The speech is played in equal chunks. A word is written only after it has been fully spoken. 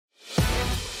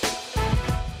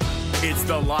It's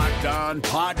the Locked On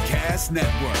Podcast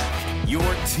Network, your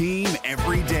team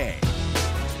every day.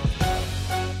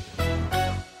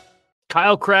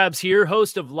 Kyle Krabs here,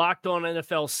 host of Locked On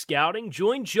NFL Scouting.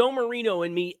 Join Joe Marino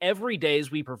and me every day as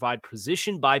we provide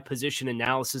position-by-position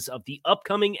analysis of the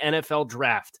upcoming NFL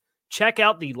Draft. Check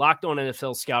out the Locked On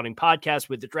NFL Scouting podcast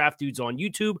with the Draft Dudes on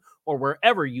YouTube or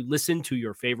wherever you listen to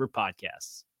your favorite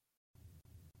podcasts.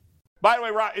 By the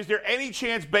way, Rob, is there any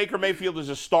chance Baker Mayfield is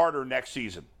a starter next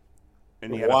season in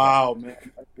the NFL? Wow, man!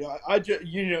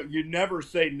 You never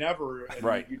say never, and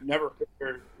right? You never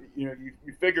figure, you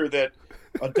figure that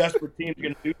a desperate team's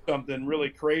going to do something really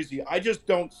crazy. I just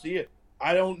don't see it.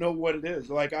 I don't know what it is.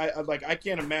 I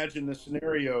can't imagine the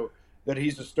scenario that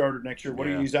he's a starter next year.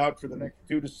 He's out for the next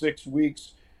 2 to 6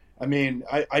 weeks. I mean,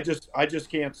 I just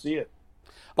can't see it.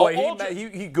 Boy,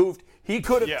 he goofed. He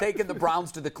could have taken the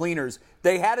Browns to the cleaners.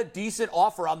 They had a decent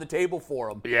offer on the table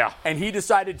for him. Yeah. And he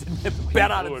decided to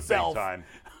bet on himself.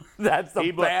 That's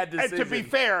a bad decision. And to be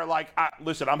fair,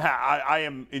 listen, I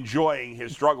am enjoying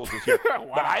his struggles this year, wow.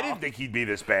 But I didn't think he'd be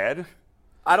this bad.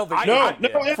 I don't think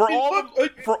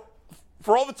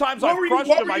for all the times I've crushed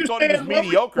him, I thought he was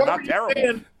mediocre, not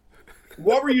terrible.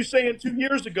 What were you saying 2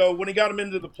 years ago when he got him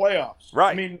into the playoffs?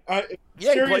 Right. I mean, he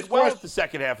played well the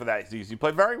second half of that season. He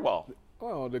played very well.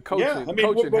 Well, the coaching. Yeah, I mean,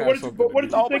 what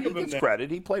did you think of him then?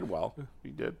 Credit, he played well. He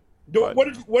did. What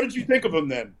did you think of him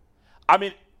then? I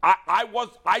mean,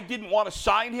 I didn't want to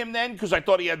sign him then because I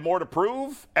thought he had more to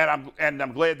prove, and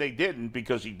I'm glad they didn't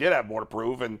because he did have more to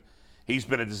prove, and he's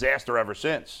been a disaster ever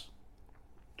since.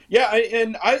 Yeah,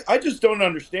 I just don't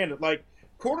understand it. Like,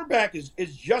 quarterback is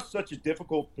just such a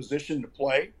difficult position to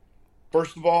play.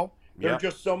 First of all, there are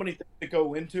just so many things that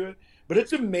go into it. But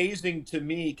it's amazing to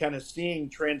me kind of seeing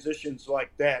transitions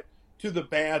like that to the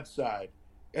bad side.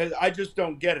 And I just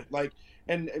don't get it. Like,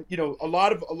 and a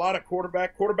lot of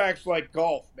quarterbacks like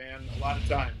golf, man, a lot of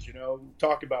times, we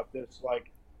talk about this.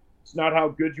 Like, it's not how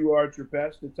good you are at your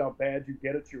best, it's how bad you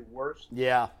get at your worst.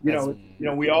 Yeah.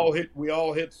 We all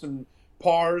hit some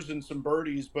pars and some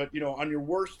birdies, but on your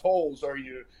worst holes, are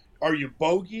you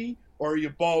bogey or are you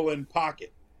ball in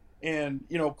pocket? And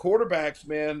quarterbacks,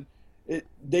 man,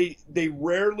 they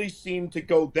rarely seem to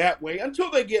go that way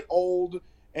until they get old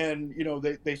and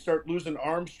they start losing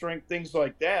arm strength, things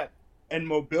like that, and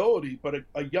mobility. But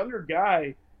a younger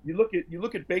guy, you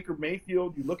look at Baker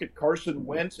Mayfield, you look at Carson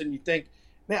Wentz, and you think,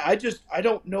 man, I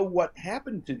don't know what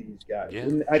happened to these guys. Yeah.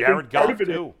 And I Jared think Goff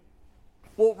too.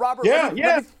 Well, Robert.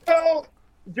 Well,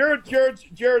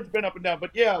 Jared's been up and down,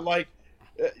 but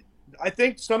I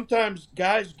think sometimes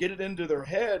guys get it into their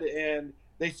head and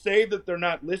they say that they're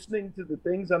not listening to the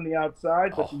things on the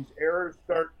outside, but these errors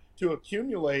start to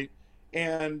accumulate,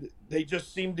 and they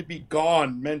just seem to be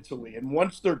gone mentally. And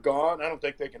once they're gone, I don't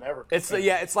think they can ever.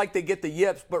 It's like they get the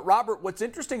yips. But Robert, what's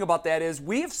interesting about that is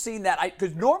we have seen that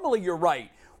because normally you're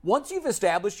right. Once you've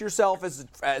established yourself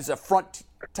as a front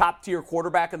top tier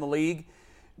quarterback in the league,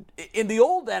 in the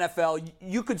old NFL,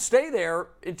 you could stay there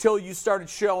until you started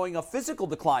showing a physical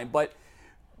decline. But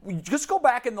just go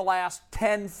back in the last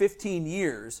 10, 15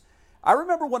 years. I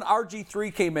remember when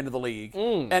RG3 came into the league,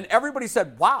 and everybody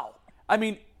said, wow. I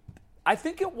mean, I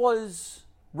think it was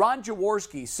Ron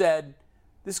Jaworski said,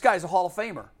 this guy's a Hall of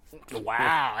Famer.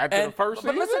 Wow. After the first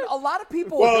season? But listen, a lot of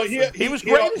people... Well, he was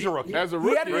great as a rookie. He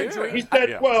had an injury.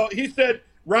 He said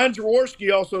Ron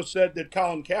Jaworski also said that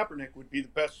Colin Kaepernick would be the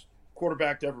best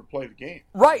quarterback to ever play the game.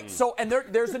 Right. So, and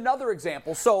there's another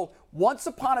example. So, once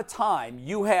upon a time,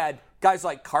 you had guys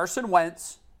like Carson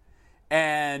Wentz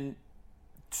and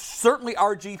certainly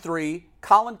RG3,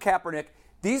 Colin Kaepernick.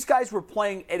 These guys were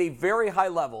playing at a very high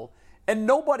level, and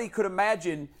nobody could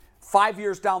imagine 5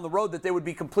 years down the road that they would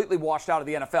be completely washed out of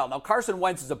the NFL. Now, Carson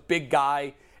Wentz is a big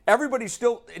guy. Everybody's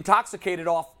still intoxicated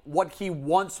off what he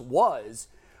once was.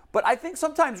 But I think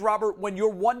sometimes, Robert, when you're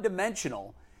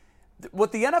one-dimensional,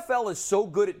 what the NFL is so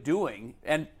good at doing,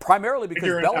 and primarily because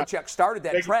Belichick started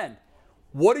that trend,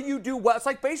 what do you do well? It's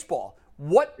like baseball.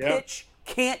 What pitch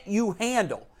can't you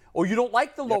handle? Or you don't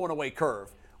like the low and away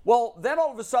curve. Well, then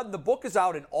all of a sudden the book is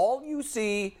out and all you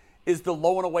see is the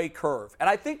low and away curve. And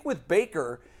I think with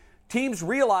Baker, teams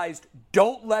realized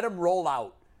don't let him roll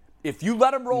out. If you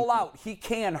let him roll out, he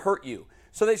can hurt you.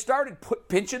 So they started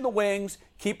pinching the wings,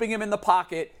 keeping him in the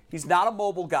pocket. He's not a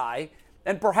mobile guy.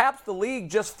 And perhaps the league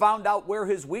just found out where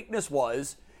his weakness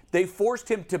was. They forced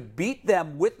him to beat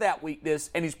them with that weakness,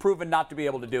 and he's proven not to be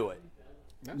able to do it.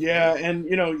 Yeah, and,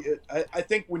 I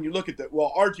think when you look at that,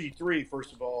 well, RG3,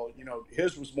 first of all,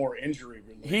 his was more injury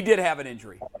related. He did have an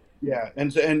injury. Yeah, but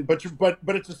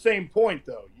it's the same point,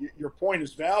 though. Your point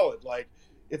is valid. Like,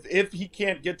 if he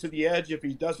can't get to the edge, if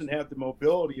he doesn't have the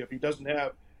mobility, if he doesn't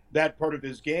have that part of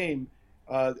his game,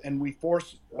 and we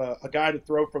force a guy to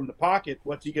throw from the pocket,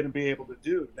 what's he going to be able to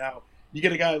do? Now, you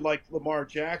get a guy like Lamar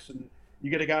Jackson, you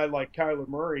get a guy like Kyler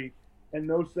Murray, and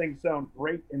those things sound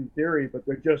great in theory, but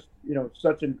they're just,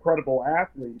 such incredible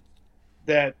athletes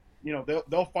that,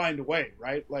 they'll find a way,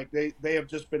 right? Like they have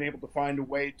just been able to find a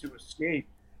way to escape,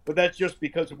 but that's just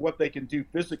because of what they can do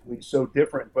physically, so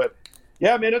different. But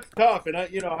yeah, man, it's tough. And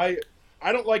I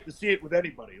don't like to see it with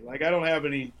anybody. Like, I don't have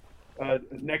any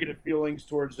negative feelings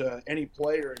towards any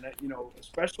player, and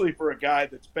especially for a guy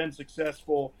that's been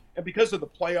successful, and because of the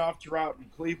playoff drought in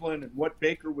Cleveland and what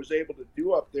Baker was able to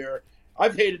do up there,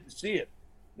 I've hated to see it.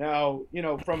 Now,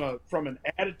 from an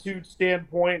attitude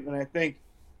standpoint, and I think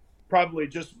probably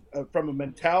just from a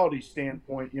mentality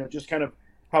standpoint, just kind of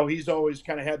how he's always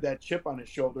kind of had that chip on his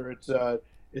shoulder.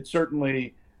 It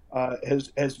certainly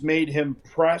has made him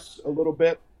press a little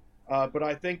bit, but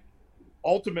I think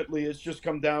ultimately it's just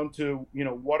come down to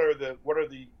what are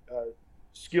the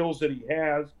skills that he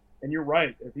has. And you're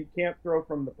right, if he can't throw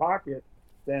from the pocket,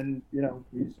 then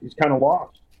he's kind of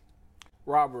lost.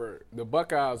 Robert, the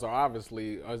Buckeyes are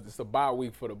obviously it's a bye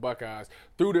week for the Buckeyes.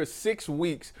 Through the 6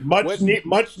 weeks, much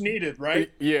needed,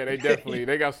 right? Yeah, they definitely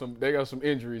they got some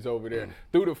injuries over there.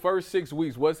 Through the first 6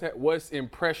 weeks, what's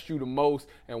impressed you the most,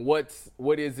 and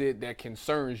what is it that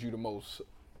concerns you the most?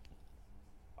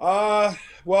 Well,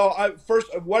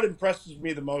 what impresses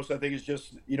me the most, I think, is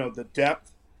just the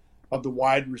depth of the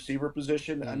wide receiver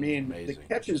position. I mean, amazing. The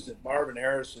catches that Marvin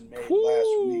Harrison made last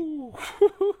week,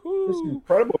 it's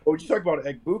incredible. You talk about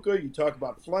Egbuka, you talk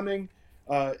about Fleming,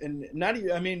 and not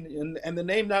even, and the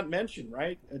name not mentioned,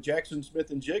 right? Jackson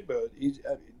Smith and Jigba. He's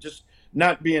just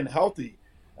not being healthy.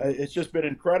 It's just been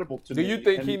incredible to me. Do you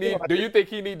think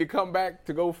he need to come back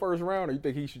to go first round, or you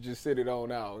think he should just sit it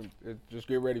on out and just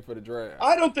get ready for the draft?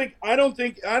 I don't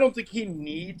think he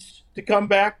needs to come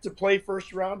back to play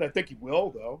first round. I think he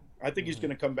will, though. I think he's going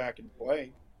to come back and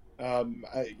play. I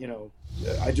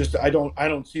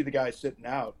don't see the guy sitting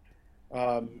out.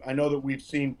 I know that we've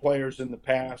seen players in the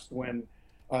past when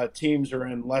teams are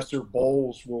in lesser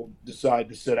bowls will decide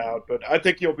to sit out, but I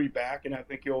think he'll be back, and I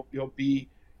think he'll be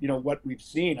what we've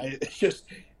seen. It's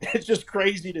just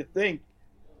crazy to think,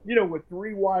 with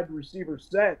 3 wide receiver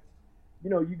sets,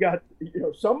 you got,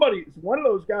 one of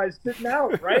those guys sitting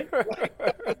out, right?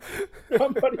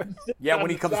 When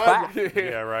he comes back.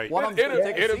 Yeah, right.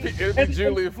 It'll be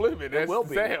Julian Fleming. That's the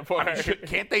sad part.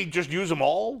 Can't they just use them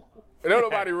all?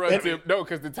 Nobody runs him. No,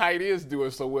 because the tight ends do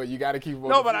it so well. You got to keep him.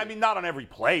 No, but not on every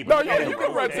play. But you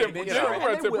can run him.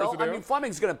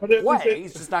 Fleming's going to play.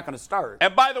 He's just not going to start.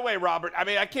 And by the way, Robert,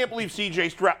 I can't believe C.J.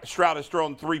 Stroud has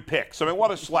thrown 3 picks. What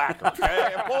a slacker.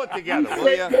 Okay? Pull it together,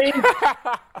 will you?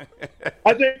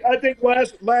 I think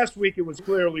last week it was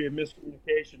clearly a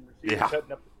miscommunication. Receivers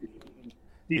heading up the field and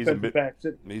defensive backs.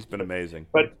 He's been amazing.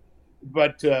 But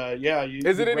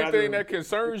is it anything that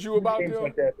concerns you about them?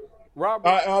 Like that. Robert,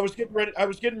 I was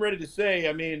getting ready to say.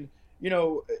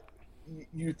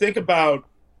 You think about,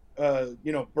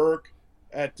 Burke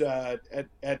at the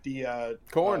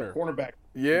cornerback.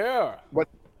 Yeah.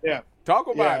 Talk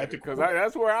about it, because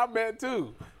that's where I'm at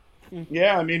too.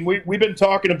 Yeah, we've been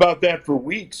talking about that for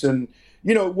weeks, and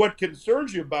what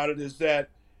concerns you about it is that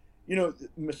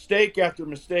mistake after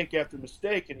mistake after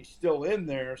mistake, and he's still in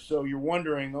there. So you're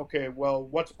wondering, okay, well,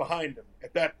 what's behind him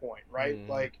at that point, right?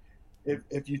 Like,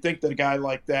 if you think that a guy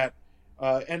like that,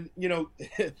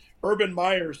 Urban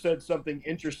Meyer said something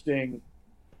interesting,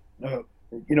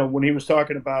 when he was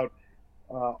talking about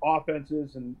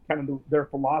offenses and kind of their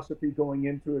philosophy going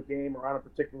into a game or on a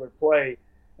particular play.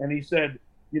 And he said,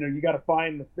 you got to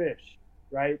find the fish,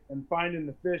 right? And finding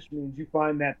the fish means you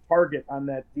find that target on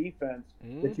that defense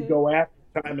that you go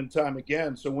after time and time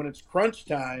again. So when it's crunch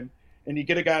time and you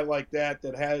get a guy like that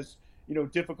has,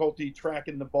 difficulty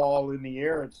tracking the ball in the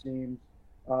air, it seems,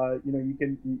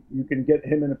 you can get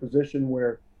him in a position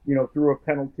where, through a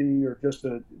penalty or just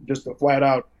a flat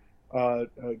out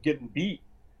getting beat,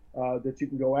 that you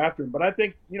can go after him. But I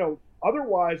think,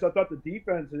 otherwise, I thought the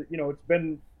defense, it's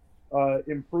been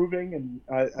improving, and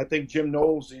I think Jim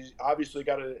Knowles, he's obviously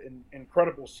got an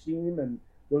incredible scheme, and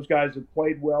those guys have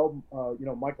played well.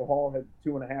 Michael Hall had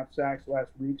 2.5 sacks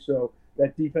last week, so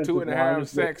that defense 2.5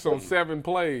 sacks on 7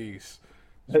 plays.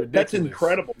 That's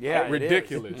incredible. Yeah,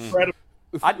 ridiculous. Incredible.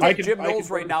 I'd take Jim Knowles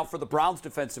right now for the Browns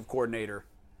defensive coordinator.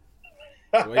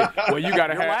 Well, you got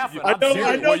to have. You got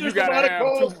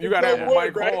to have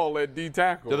Mike Hall at D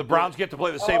tackle. Do the Browns get to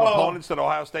play the same opponents that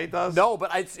Ohio State does? No,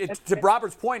 but it's to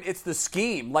Robert's point, it's the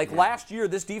scheme. Like last year,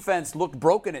 this defense looked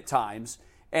broken at times,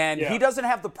 and he doesn't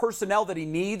have the personnel that he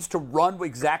needs to run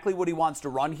exactly what he wants to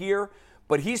run here.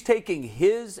 But he's taking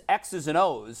his X's and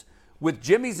O's with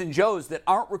Jimmys and Joes that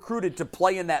aren't recruited to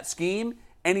play in that scheme,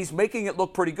 and he's making it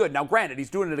look pretty good. Now, granted, he's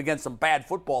doing it against some bad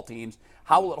football teams.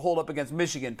 How will it hold up against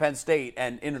Michigan, Penn State,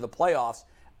 and into the playoffs?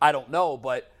 I don't know,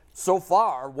 but so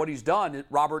far, what he's done,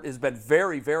 Robert, has been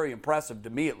very, very impressive to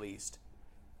me at least.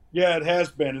 Yeah, it has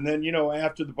been. And then,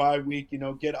 after the bye week,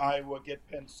 get Iowa, get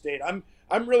Penn State. I'm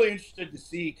really interested to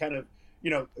see kind of,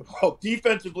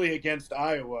 defensively against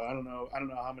Iowa. I don't know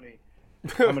how many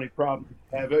problems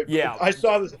they have. Yeah. I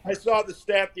saw the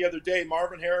stat the other day.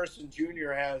 Marvin Harrison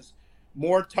Jr. has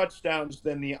more touchdowns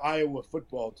than the Iowa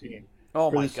football team.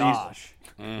 Oh my gosh.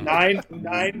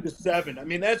 9-7. I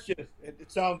mean, that's just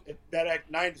it sounds that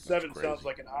 9-7 sounds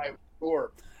like an Iowa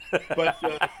score. But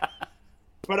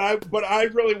I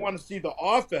really want to see the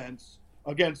offense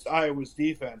against Iowa's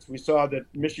defense. We saw that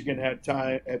Michigan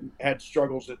had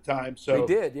struggles at times, so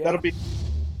they did. Yeah.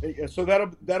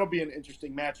 that'll be an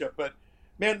interesting matchup. But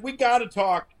man, we got to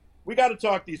talk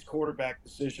these quarterback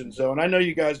decisions, though. And I know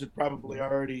you guys have probably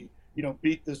already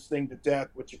beat this thing to death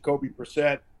with Jacoby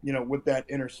Brissett, with that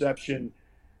interception.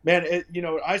 Man,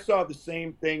 I saw the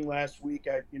same thing last week.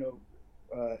 I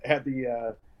had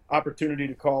the opportunity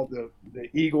to call the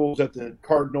Eagles at the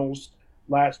Cardinals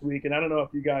last week, and I don't know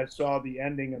if you guys saw the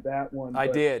ending of that one. I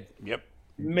did. Yep.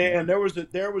 Man, there was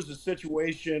a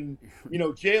situation.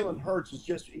 Jalen Hurts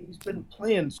he's been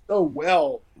playing so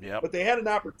well. Yep. But they had an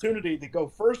opportunity to go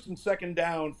first and second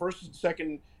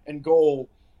and goal,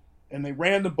 and they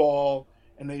ran the ball,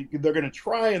 and they're going to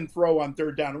try and throw on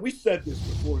third down. And we said this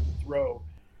before the throw.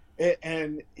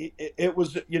 And it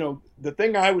was, the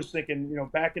thing I was thinking,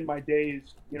 back in my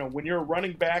days, when you're a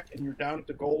running back and you're down at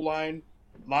the goal line,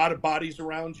 a lot of bodies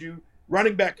around you,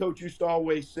 running back coach used to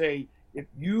always say, if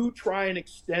you try and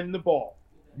extend the ball,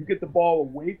 you get the ball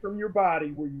away from your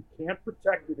body where you can't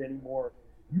protect it anymore,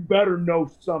 you better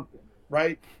know something,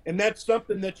 right? And that's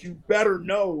something that you better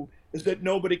know is that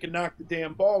nobody can knock the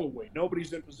damn ball away.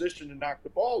 Nobody's in position to knock the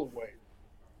ball away.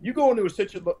 You go into a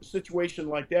situation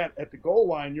like that at the goal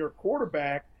line, you're a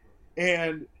quarterback,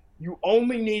 and you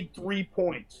only need 3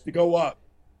 points to go up,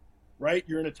 right?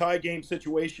 You're in a tie game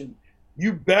situation.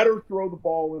 You better throw the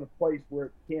ball in a place where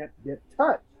it can't get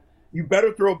touched. You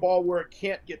better throw a ball where it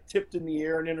can't get tipped in the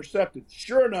air and intercepted.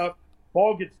 Sure enough,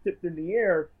 ball gets tipped in the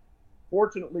air.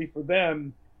 Fortunately for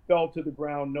them, fell to the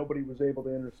ground. Nobody was able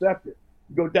to intercept it.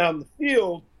 You go down the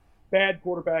field, bad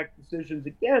quarterback decisions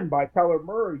again by Kyler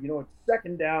Murray. It's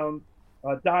second down,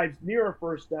 dives near a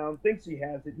first down, thinks he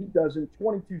has it. He doesn't.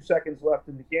 22 seconds left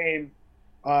in the game.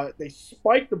 They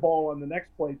spike the ball on the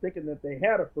next play thinking that they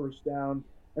had a first down,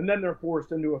 and then they're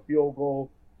forced into a field goal.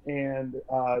 And,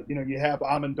 you have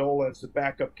Amendola as the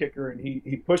backup kicker, and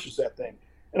he pushes that thing.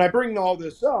 And I bring all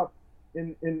this up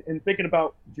in thinking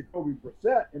about Jacoby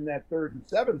Brissett in that 3rd and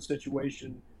 7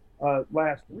 situation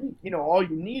last week. All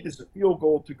you need is a field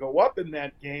goal to go up in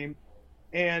that game,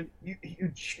 and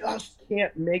you just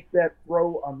can't make that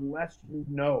throw unless you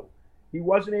know. He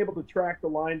wasn't able to track the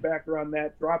linebacker on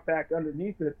that, drop back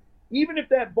underneath it. Even if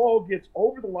that ball gets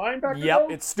over the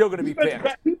linebacker, it's still going to be picked.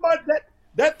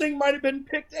 That thing might have been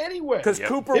picked anyway. Because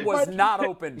Cooper was not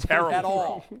open at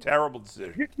all. Terrible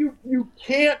decision. You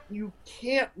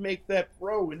can't make that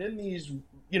throw. And in these,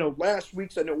 last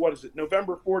weeks, I know, what is it,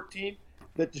 November 14th,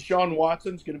 that Deshaun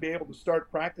Watson's going to be able to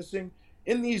start practicing.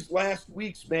 In these last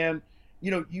weeks, man,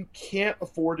 you can't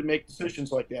afford to make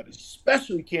decisions like that.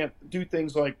 Especially can't do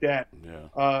things like that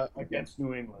against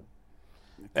New England.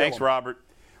 Thanks, Robert.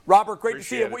 Robert, great to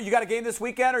see you. You got a game this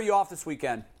weekend, or are you off this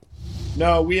weekend?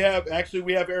 No, we have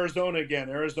Arizona again.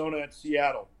 Arizona at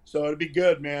Seattle. So it'll be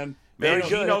good, man.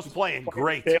 Gino's playing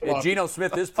great. Yeah, Geno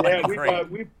Smith is playing great.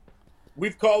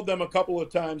 We've called them a couple of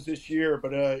times this year,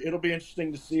 but it'll be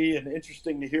interesting to see and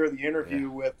interesting to hear the interview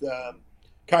with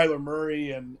Kyler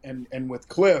Murray and with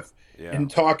Cliff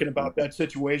and talking about that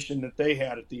situation that they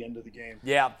had at the end of the game.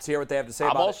 Yeah, let's hear what they have to say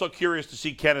about it. I'm also curious to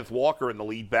see Kenneth Walker in the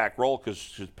lead back role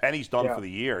because Penny's done for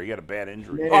the year. He had a bad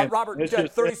injury. Robert,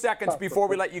 30 seconds before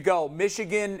we let you go.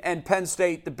 Michigan and Penn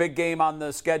State, the big game on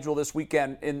the schedule this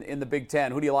weekend in the Big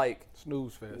Ten. Who do you like?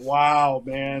 Snooze fest. Wow,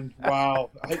 man. Wow.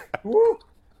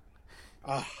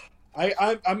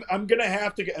 I'm gonna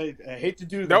have to. I hate to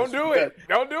do this. Don't do it.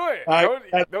 Don't do it.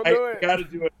 Don't do it. Got to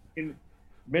do it.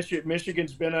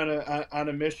 Michigan's been on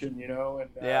a mission,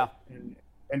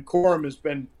 and Corum has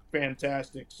been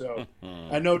fantastic. So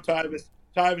I know Tyvis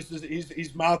is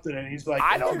he's mouthing it. He's like,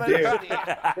 I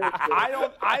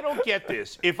don't get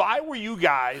this. If I were you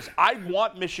guys, I'd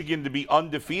want Michigan to be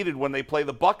undefeated when they play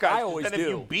the Buckeyes. I always do. If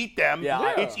you beat them,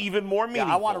 it's even more meaningful.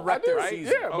 Yeah, I want to wreck their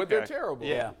season. Yeah, but they're terrible.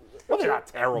 Yeah. Well, they're not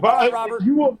terrible. But Robert.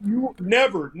 You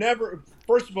never.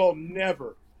 First of all,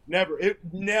 never Never. It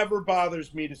never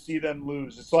bothers me to see them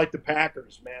lose. It's like the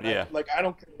Packers, man. Yeah. I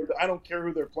don't care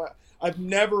who they're playing. I've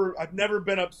never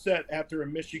been upset after a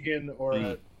Michigan or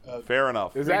a Fair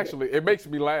enough. It makes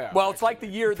me laugh. Well, it's like the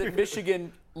year that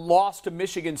Michigan lost to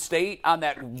Michigan State on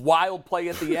that wild play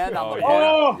at the end on the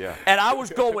punt. Yeah. And I was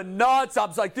going nuts. I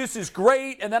was like, this is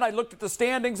great. And then I looked at the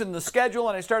standings and the schedule,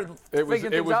 and I started figuring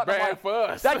things out. It was bad like, for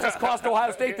us. That just cost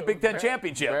Ohio State the Big Ten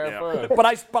championship. Bad for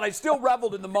us. But I still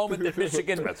reveled in the moment that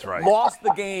Michigan That's right. lost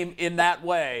the game in that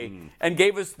way and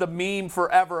gave us the meme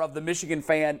forever of the Michigan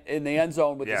fan in the end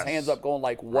zone with his hands up going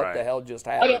like, what the hell just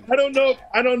happened? I don't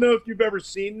know if you've ever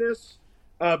seen this,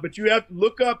 but you have to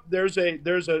look up. There's a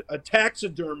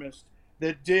taxidermist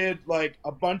that did like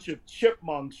a bunch of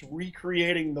chipmunks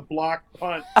recreating the block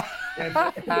punt. And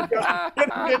I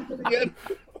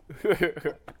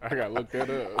gotta look that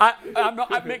up.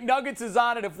 McNuggets is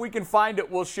on it. If we can find it,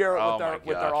 we'll share it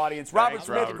with our audience. Robert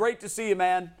Smith, Robert. great to see you,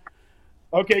 man.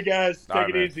 Okay, guys, take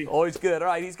it man. easy. Always good. All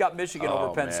right, he's got Michigan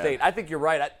over Penn man. State. I think you're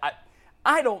right.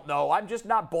 I don't know. I'm just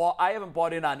not bought. I haven't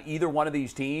bought in on either one of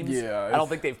these teams. Yeah, I don't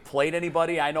think they've played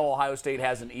anybody. I know Ohio State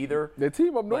hasn't either. The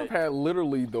team up north had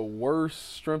literally the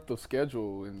worst strength of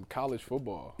schedule in college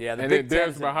football. Yeah, the and Big then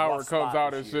Ten's in Desmond a Howard rough comes spot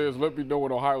out this and year. says, "Let me know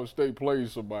when Ohio State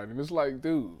plays somebody." And it's like,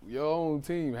 dude, your own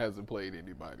team hasn't played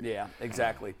anybody. Yeah,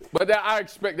 exactly. But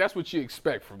that's what you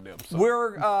expect from them. So.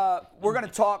 We're going to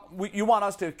talk. You want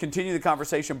us to continue the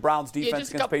conversation? Browns defense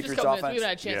just against Patriots couple offense. minutes. We haven't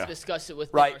had a chance Yeah. to discuss it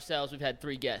with Right. ourselves. We've had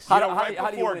 3 guests. How You know, do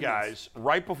right you before, win these? guys,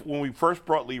 right before when we first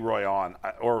brought Leroy on,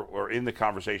 or in the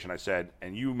conversation, I said,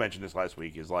 and you mentioned this last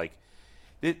week, is like,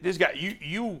 this guy,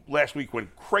 you last week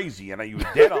went crazy, and you were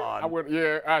dead on. I went,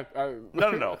 yeah.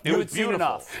 No. It You was had seen beautiful.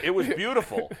 enough. It was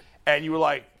beautiful, and you were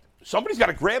like, somebody's got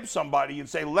to grab somebody and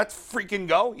say, let's freaking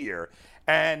go here.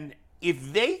 And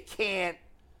if they can't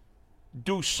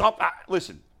do something,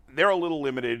 listen, they're a little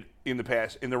limited in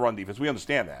the run defense. We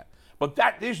understand that. But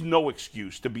there's no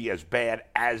excuse to be as bad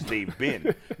as they've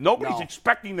been. Nobody's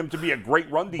expecting them to be a great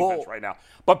run defense right now.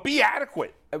 But be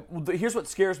adequate. Here's what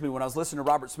scares me when I was listening to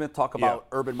Robert Smith talk about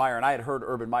Urban Meyer, and I had heard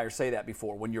Urban Meyer say that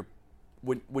before. When you're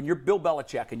Bill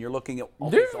Belichick and you're looking at,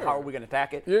 so how are we going to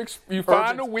attack it? You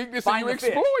find the weakness and you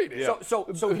exploit it. Yeah.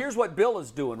 So here's what Bill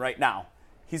is doing right now.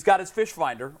 He's got his fish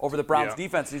finder over the Browns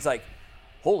defense, and he's like,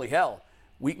 holy hell,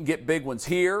 we can get big ones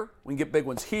here, we can get big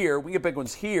ones here, we can get big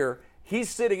ones here. He's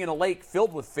sitting in a lake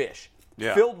filled with fish,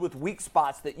 filled with weak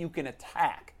spots that you can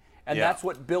attack. And that's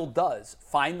what Bill does.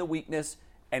 Find the weakness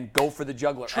and go for the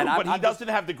juggler. True, but he doesn't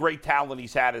have the great talent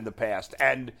he's had in the past.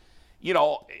 And, you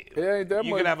know,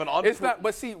 you can have an It's not,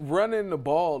 but see, running the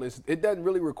ball, it doesn't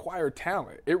really require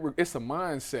talent. It's a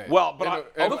mindset. Well,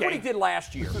 but Look what he did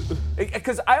last year.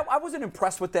 Because I wasn't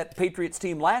impressed with that Patriots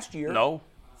team last year. No.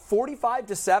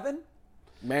 45-7.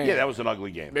 Man. Yeah, that was an ugly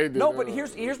game. No, but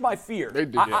here's my fear. They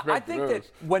did I think that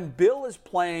when Bill is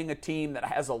playing a team that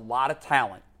has a lot of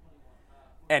talent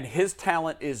and his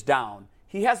talent is down,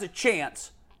 he has a chance,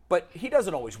 but he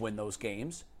doesn't always win those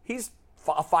games. He's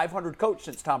a 500 coach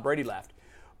since Tom Brady left.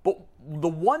 But the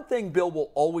one thing Bill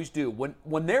will always do,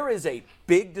 when there is a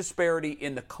big disparity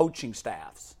in the coaching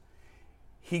staffs,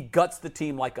 he guts the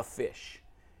team like a fish.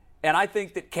 And I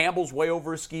think that Campbell's way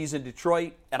over his skis in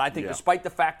Detroit. And I think despite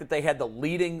the fact that they had the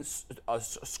leading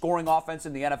scoring offense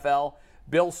in the NFL,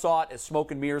 Bill saw it as smoke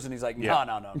and mirrors, and he's like,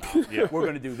 no. We're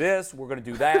going to do this. We're going to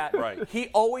do that. Right. He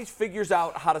always figures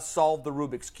out how to solve the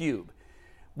Rubik's Cube.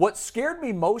 What scared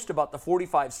me most about the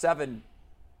 45-7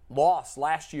 loss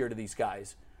last year to these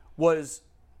guys was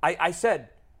I said,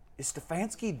 is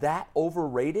Stefanski that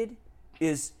overrated?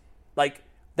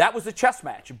 That was a chess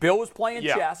match. Bill was playing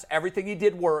chess. Everything he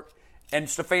did worked, and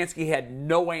Stefanski had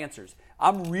no answers.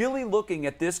 I'm really looking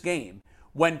at this game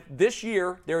when this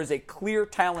year there is a clear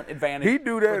talent advantage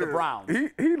for the Browns.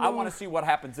 I want to see what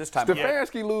happens this time.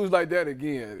 Stefanski lose like that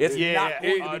again. It's not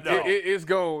going to be tough. It's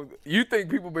going. You think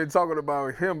people been talking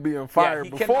about him being fired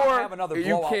he before? cannot have another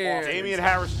blowout loss. Damian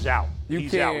Harris is out.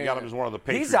 He's out. We got him as one of the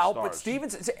Patriots He's out, stars. but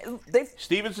Stevenson's a good player.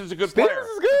 Stevenson's good.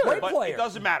 Great But player. it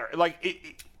doesn't matter.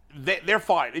 They're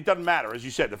fine. It doesn't matter. As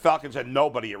you said, the Falcons had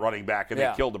nobody at running back, and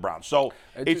they killed the Browns. So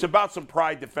it's about some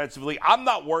pride defensively. I'm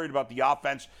not worried about the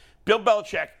offense. Bill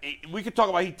Belichick, we could talk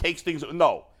about he takes things.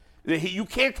 No. You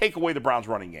can't take away the Browns'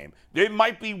 running game. There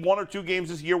might be 1 or 2 games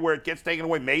this year where it gets taken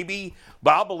away, maybe,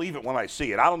 but I'll believe it when I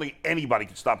see it. I don't think anybody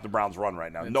can stop the Browns' run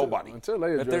right now. Nobody.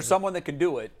 If there's someone that can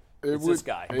do it, it's this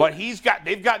guy. But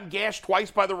they've gotten gashed twice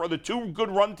by the 2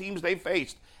 good run teams they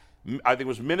faced. I think it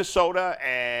was Minnesota,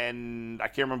 and I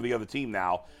can't remember the other team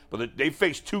now, but they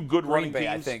faced two good running Green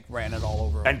Bay, teams. I think, ran it all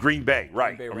over them. And Green Bay,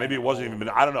 right. Bay or ran maybe it it wasn't all even,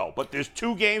 I don't know. But there's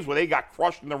two games where they got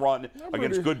crushed in the run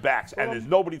against good backs, and there's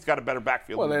nobody's got a better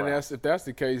backfield Well, than the then Browns. if that's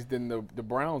the case, then the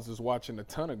Browns is watching a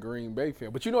ton of Green Bay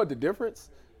film. But you know what the difference?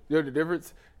 You know the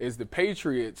difference is the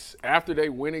Patriots, after they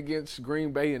went against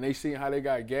Green Bay and they seen how they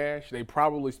got gashed, they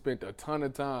probably spent a ton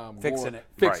of time Fixing it.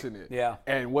 Fixing it. Yeah.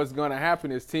 And what's going to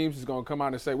happen is teams is going to come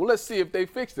out and say, well, let's see if they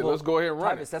fixed it. Let's go ahead and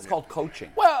run Travis, it. that's called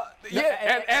coaching. Well,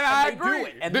 yeah, and I they do agree.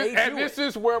 it, and they do this it.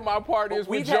 is where my part is with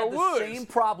We've Joe had the Woods. same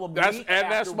problem That's week and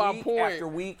after that's my week point. after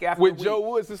week after with week. Joe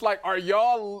Woods, it's like, are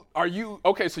you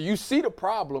okay? So you see the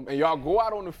problem, and y'all go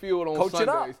out on the field on Coach it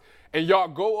up. Sundays, and y'all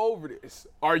go over this.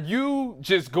 Are you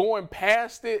just going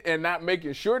past it and not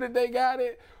making sure that they got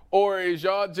it, or is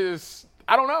y'all just,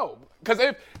 I don't know? Because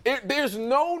if there's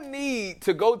no need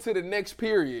to go to the next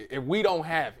period if we don't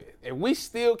have it, and we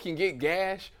still can get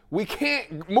gashed, we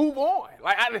can't move on.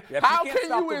 Like, how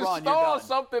can you install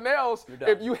something else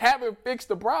if you haven't fixed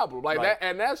the problem? Like that,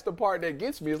 and that's the part that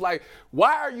gets me. It's like,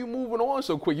 why are you moving on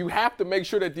so quick? You have to make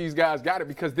sure that these guys got it,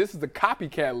 because this is a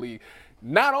copycat league.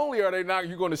 Not only are they not,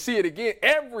 you're going to see it again,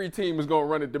 every team is going to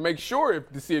run it to make sure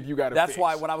to see if you got it That's fixed.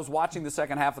 why when I was watching the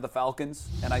second half of the Falcons,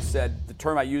 and I said, the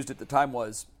term I used at the time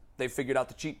was, they figured out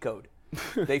the cheat code.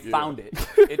 They found it.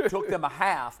 It took them a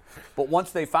half, but once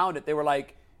they found it, they were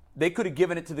like, they could have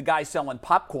given it to the guy selling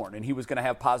popcorn, and he was going to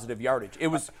have positive yardage. It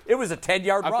was a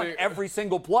 10-yard run every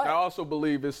single play. I also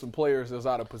believe it's some players that's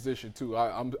out of position too.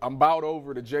 I'm about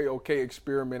over the JOK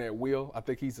experiment at will. I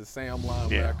think he's a Sam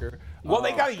linebacker. Yeah. Well,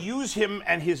 they got to use him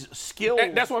and his skills.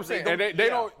 And that's what I'm saying. They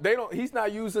don't. He's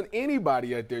not using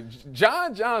anybody at there.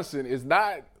 John Johnson is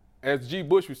not. As G.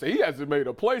 Bush would say, he hasn't made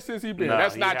a play since he's been here.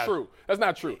 That's not true. That's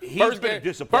not true.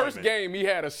 First game, he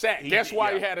had a sack. Guess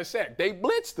why he had a sack? They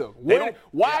blitzed him.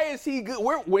 Why is he good?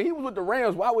 When he was with the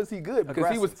Rams, why was he good?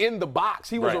 Because he was in the box.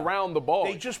 He was around the ball.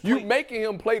 You making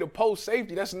him play the post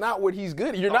safety, that's not what he's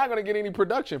good at. You're not going to get any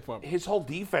production from him. His whole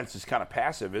defense is kind of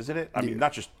passive, isn't it? I mean,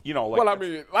 not just,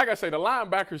 like I say, the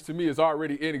linebackers to me is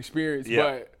already inexperienced,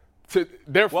 but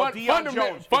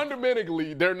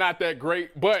fundamentally, they're not that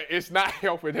great, but it's not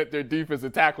helping that their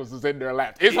defensive tackles is in their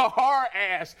laps. It's a hard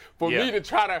ass for me to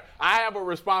try to – I have a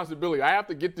responsibility. I have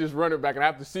to get this running back, and I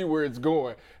have to see where it's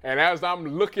going. And as I'm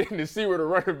looking to see where the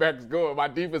running back is going, my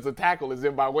defensive tackle is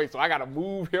in my way, so I got to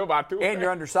move him out to And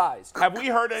you're undersized. Have we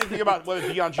heard anything about whether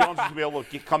Deion Jones is going to be able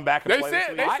to come back and play this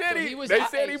week? They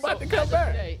said he about to come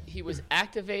back. He was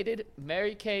activated.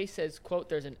 Mary Kay says, quote,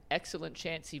 there's an excellent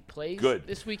chance he plays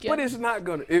this weekend. But it's not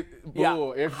going to.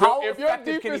 If your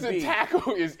defensive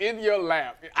tackle is in your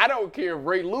lap, I don't care if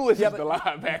Ray Lewis is the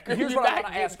linebacker. Here's what I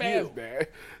want to ask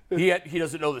you. He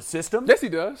doesn't know the system? Yes, he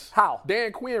does. How?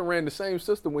 Dan Quinn ran the same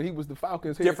system when he was the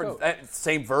Falcons head coach.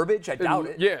 Same verbiage? I doubt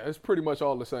it. Yeah, it's pretty much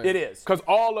all the same. It is. Because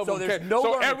all of them there's no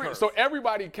learning curve. So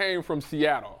everybody came from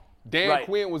Seattle. Dan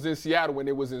Quinn was in Seattle when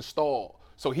it was installed.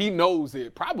 So he knows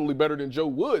it probably better than Joe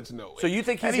Woods knows. So you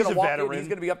think he's going to walk in, he's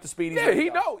going to be up to speed? He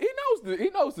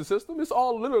knows the system. It's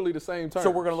all literally the same term.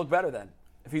 So we're going to look better then.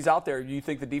 If he's out there, you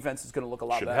think the defense is going to look a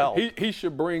lot better? He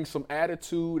should bring some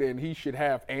attitude, and he should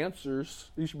have answers.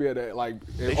 He should be able to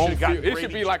it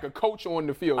should be like a coach on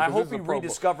the field. I hope he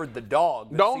rediscovered the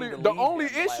dog. The only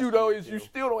issue though is you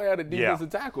still don't have the defensive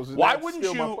tackles. Why wouldn't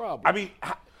you? I mean,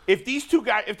 if these two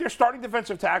guys, if their starting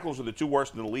defensive tackles are the two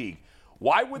worst in the league,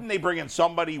 why wouldn't they bring in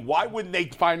somebody? Why wouldn't they?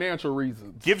 Financial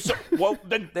reasons. Give some. Well,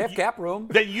 then they have cap room.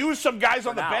 Then use some guys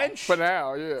on the bench. For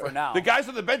now, yeah. For now, the guys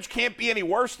on the bench can't be any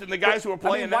worse than the guys who are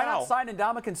playing why now. not sign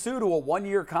Ndamukong Suh to a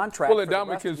 1-year contract? Well,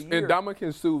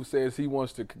 Ndamukong Suh says he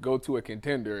wants to go to a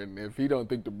contender, and if he don't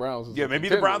think the Browns is maybe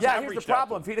the Browns. Yeah, here's the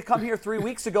problem. If he'd have come here 3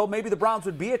 weeks ago, maybe the Browns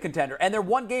would be a contender, and they're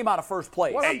one game out of first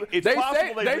place. Hey, it's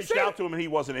possible they reached out to him and he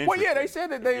wasn't interested. Well, yeah, they said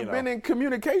that they've been in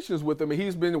communications with him, and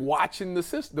he's been watching the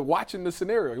system, watching the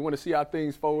scenario. You want to see how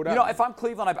things fold out. You know, if I'm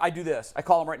Cleveland, I do this. I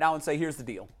call him right now and say, here's the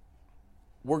deal.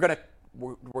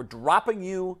 We're dropping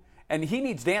you, and he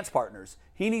needs dance partners.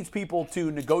 He needs people to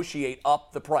negotiate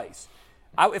up the price.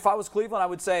 If I was Cleveland, I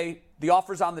would say the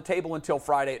offer's on the table until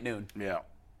Friday at noon. Yeah.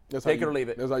 Take it or leave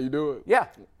it. That's how you do it? Yeah.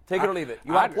 Take it or leave it.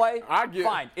 You want to play?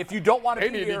 Fine. If you don't want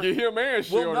to be here. They need to get him and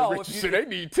shit on the Richardson. They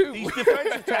need two. These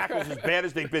defensive tackles, as bad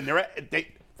as they've been,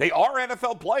 they are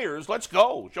NFL players. Let's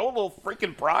go. Show a little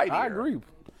freaking pride here. I agree.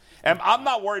 And I'm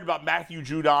not worried about Matthew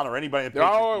Judon or anybody at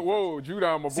Patriots. Oh, whoa,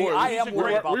 Judon, my boy. See, I am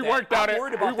worried about that.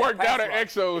 We worked out at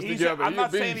Exos together. I'm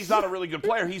not saying he's not a really good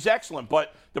player. He's excellent,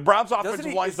 but the Browns'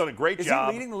 offensive line's done a great job.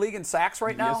 Is he leading the league in sacks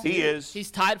right now? Yes, he is. He's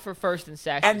tied for first in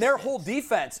sacks. And their whole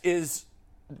defense is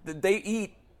they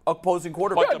eat opposing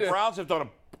quarterbacks. But the Browns have done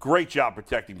Great job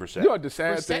protecting Brissett. You know what the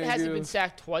sad Brissett thing hasn't is? been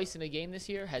sacked twice in a game this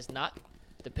year. Has not.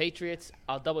 The Patriots,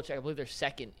 I'll double check. I believe they're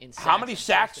second in sacks. How many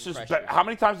sacks? Pressures. How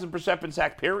many times has Brissett been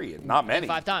sacked? Period. Not many.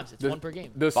 5 times. It's one per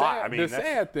game. The sad, I mean,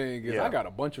 sad thing is yeah. I got a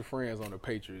bunch of friends on the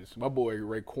Patriots. My boy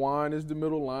Raekwon is the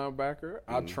middle linebacker.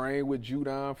 I trained with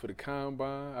Judon for the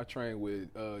combine. I trained with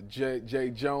Jay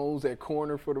Jones at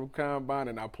corner for the combine,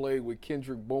 and I played with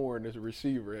Kendrick Bourne as a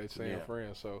receiver at San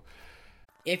Fran. So.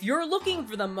 If you're looking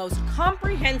for the most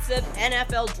comprehensive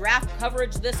NFL draft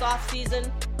coverage this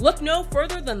offseason, look no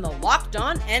further than the Locked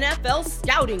On NFL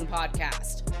Scouting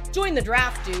Podcast. Join the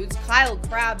draft dudes, Kyle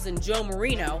Krabs and Joe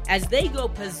Marino, as they go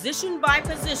position by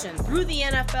position through the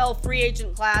NFL free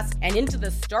agent class and into the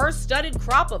star-studded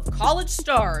crop of college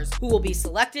stars who will be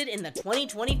selected in the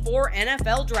 2024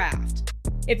 NFL Draft.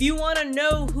 If you want to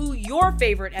know who your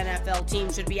favorite NFL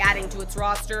team should be adding to its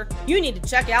roster, you need to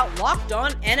check out Locked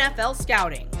On NFL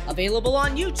Scouting, available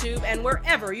on YouTube and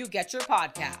wherever you get your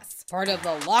podcasts. Part of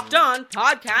the Locked On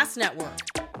Podcast Network,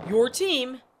 your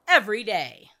team every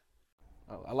day.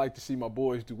 I like to see my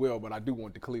boys do well, but I do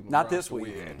want the Cleveland Not Browns this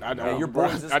week. to win. I know. Your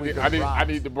boys this week I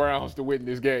need the Browns to win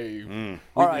this game.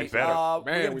 All right. better.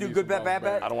 We're going to do good bet, bad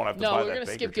bet? I don't want to have to No, buy we're that going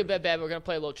to skip good bet, bad. We're going to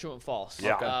play a little true and false.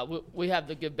 Yeah. We have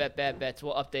the good bet, bad bets.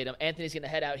 We'll update them. Anthony's going to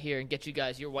head out here and get you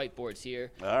guys your whiteboards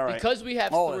here. All right. Because we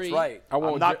have Oh, three. that's right.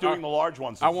 I'm not doing the large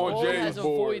ones. I want Bull Jay's has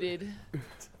board. avoided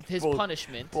his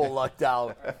punishment Bull lucked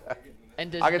out. and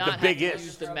does I get the not have to biggest.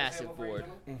 use the massive board.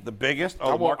 The biggest?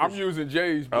 Oh, I'm using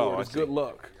Jay's board. I It's see. good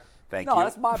luck. Thank No, you.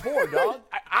 that's my board, dog.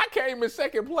 I came in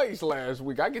second place last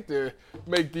week. I get to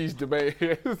make these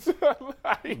demands.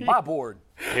 My board.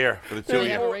 Here, for the two Do of they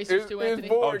have you. erasers too, Anthony?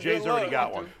 Oh, Jay's already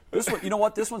got one. This one, you know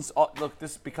what? This one's look.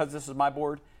 Because this is my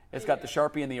board. It's got the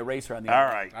Sharpie and the eraser on the All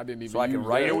end. right. I didn't even So I can use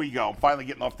write that. Here we go. I'm finally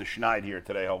getting off the schneid here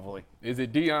today, hopefully. Is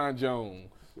it Deion Jones?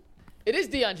 It is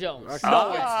Deion Jones. No, it's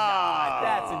not.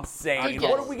 That's Good insane. guess.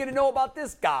 What are we going to know about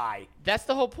this guy? That's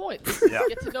the whole point. Yeah.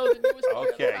 Get to know the newest player.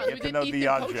 Okay, Browns. get We to did know Ethan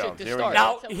Deion Pochik Jones. to Here we start. go.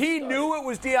 Now, That's how we he started. knew it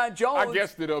was Deion Jones. I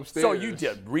guessed it upstairs. So you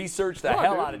did research the No, I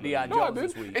hell didn't. out of Deion No, I Jones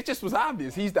this didn't. week. It just was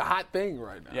obvious. He's the hot thing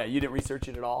right now. Yeah, you didn't research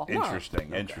it at all?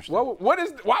 Interesting. Interesting.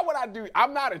 Why would I do?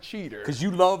 I'm not a cheater. Because you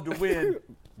love to win.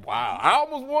 Wow. I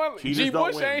almost won. Cheaters G. don't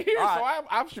Bush win. ain't here, All so right.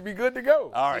 I should be good to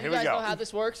go. All right, You here we guys know go. how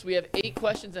this works. We have 8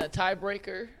 questions and a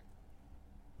tiebreaker.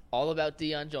 All about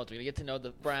Deion Jones. We're going to get to know the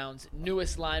Browns'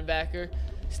 newest linebacker.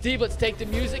 Steve, let's take the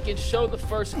music and show the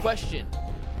first question.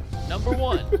 Number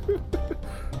 1.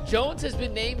 Jones has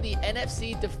been named the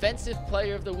NFC Defensive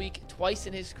Player of the Week twice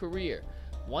in his career.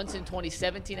 Once in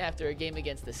 2017 after a game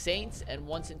against the Saints, and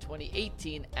once in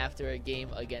 2018 after a game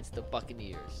against the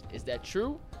Buccaneers. Is that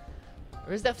true,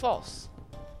 or is that false?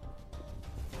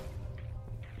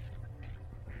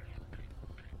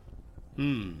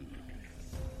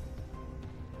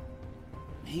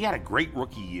 He had a great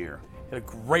rookie year. Had a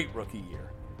great rookie year.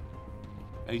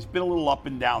 And he's been a little up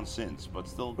and down since, but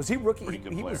still. Was he rookie? Pretty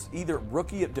good He player. was either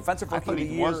defensive I rookie thought of the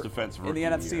he year was defensive in the rookie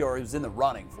of the NFC, year. or he was in the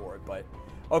running for it. But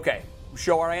okay,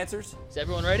 show our answers. Is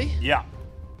everyone ready? Yeah.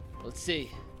 Let's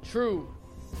see. True,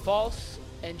 false,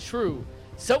 and true.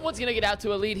 Someone's going to get out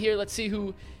to a lead here. Let's see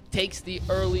who takes the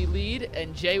early lead.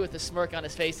 And Jay, with a smirk on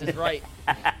his face, is right.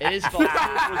 It is false.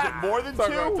 Was it more than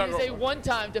two? He's a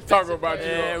one-time Talk defensive about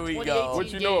player. you. There we go. 2018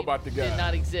 What you know game about the guy? Did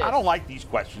not exist. I don't like these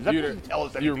questions. That doesn't tell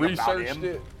us You anything about researched him.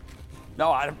 it?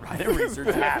 No, I didn't research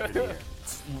it.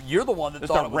 You're the one that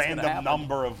Just thought a it was going to random happen.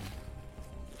 number of.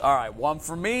 All right, one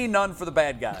for me, none for the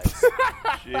bad guys.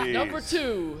 Jeez. Number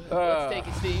 2. Let's take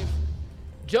it, Steve.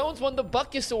 Jones won the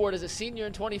Butkus Award as a senior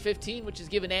in 2015, which is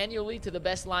given annually to the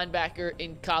best linebacker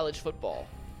in college football.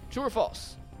 True or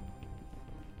false?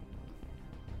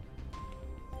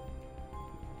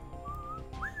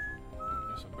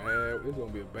 It's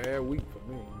gonna be a bad week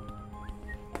for me.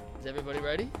 Is everybody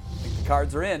ready? The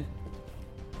cards are in.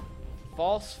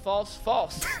 False, false,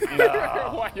 false.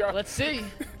 Why y'all- Let's see.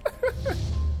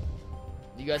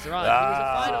 You guys are on. He was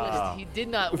a finalist. He did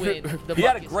not win the He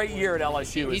had a Butkus great Award. year at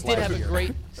LSU. He his did last have a year.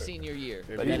 great senior year.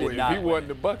 If But he, he did would, not if he win. wasn't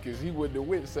the Buckets, he wouldn't have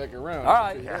went second round. All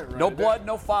I'll tell you right, that no right blood, there.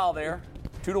 no foul there.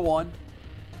 2-1.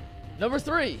 Number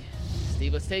 3.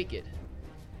 Steve, let's take it.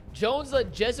 Jones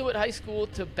led Jesuit High School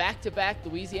to back-to-back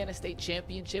Louisiana State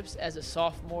championships as a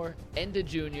sophomore and a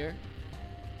junior.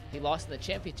 He lost in the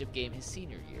championship game his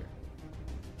senior year.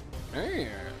 Man.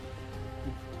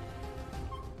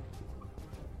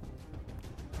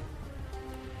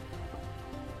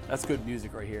 That's good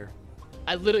music right here.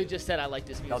 I literally just said I like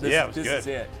this music. No, this, Yeah, it was this good. is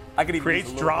it. I could even Creates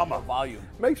use a little drama. more volume.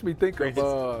 Makes me think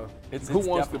of It's Who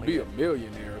Wants to definitely Be a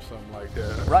Millionaire or something like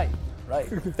that. Right.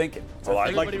 Thinking. Well,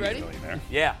 I'd like Everybody to be a ready? millionaire.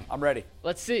 Yeah, I'm ready.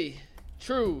 Let's see.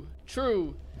 True.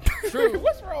 True. True.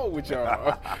 What's wrong with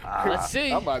y'all? Let's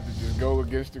see. I'm about to just go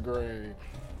against the grain.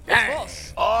 It's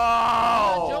false.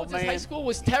 Oh, Jones' high school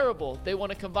was terrible. They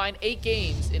won a combined 8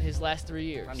 games in his last 3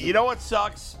 years. You know what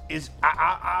sucks is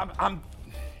I'm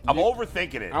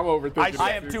overthinking it. I'm overthinking it.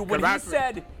 I am too. When he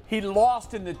said he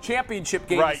lost in the championship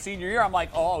game his senior year, I'm like,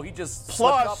 oh, he just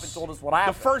slipped up and told us what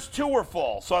happened. The first 2 were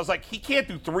false, so I was like, he can't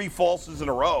do 3 falses in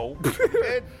a row.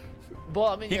 Well,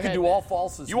 I'm in He your could head, do man. all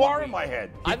falses. You are in my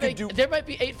head. There might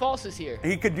be 8 falses here.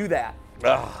 He could do that.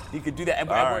 He could do that. And,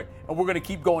 right. and we're going to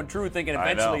keep going true, thinking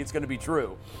eventually it's going to be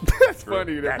true. That's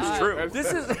funny. That's true.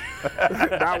 This is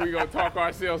Now we're going to talk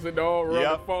ourselves into all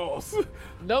rubber false.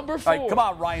 Number 4. All right, come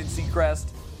on, Ryan Seacrest.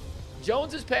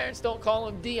 Jones's parents don't call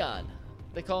him Deion.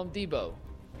 They call him Debo.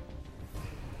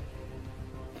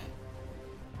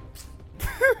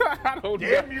 I don't know.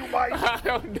 Damn you, Mike. I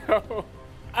don't know.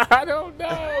 I don't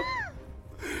know.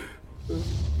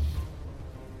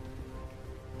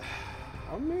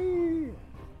 I mean,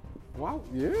 well,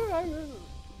 yeah.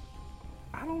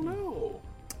 I don't know.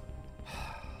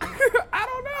 I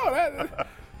don't know.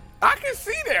 I can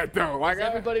see that though. Like, Is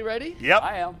everybody ready? Yep.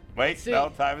 I am. Wait, see. no,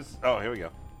 time is. Oh, here we go.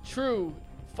 True,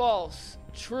 false,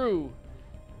 true.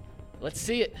 Let's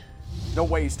see it. No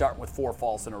way he's starting with 4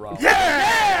 false in a row.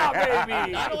 Yeah,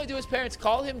 baby. Not only do his parents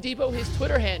call him Debo, his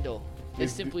Twitter handle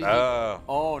is simply Debo.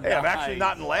 Oh, hey, I'm actually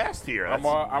not in last here. That's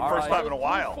I'm first right. time in a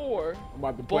while. 4. I'm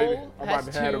about to play. Bull I'm about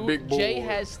has to have a 2, big board. Jay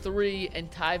has 3, and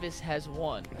Tyvis has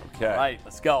 1. Okay. All right,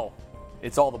 let's go.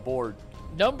 It's all the board.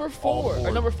 Number 4,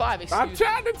 or number 5, excuse I'm me.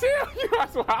 trying to tell you.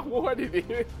 That's what I wanted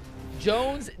it.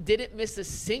 Jones didn't miss a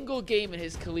single game in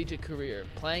his collegiate career,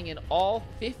 playing in all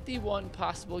 51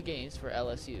 possible games for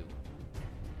LSU.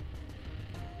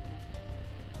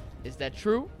 Is that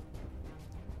true?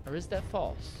 Or is that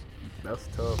false? That's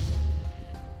tough.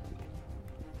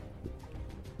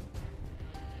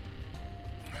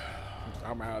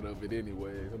 I'm out of it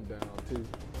anyways. I'm down 2.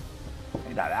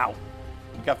 You're not out.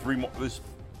 We got 3 more.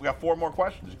 We got 4 more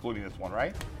questions, including this one,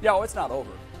 right? Yeah, it's not over.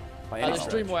 By any There's 3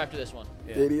 stretch. more after this one.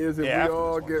 Yeah. It is if Yeah, we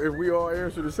all after this if we all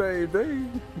answer the same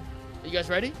thing. Are you guys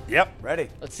ready? Yep. Ready?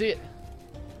 Let's see it.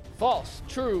 False,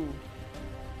 true,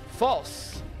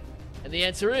 false. And the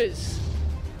answer is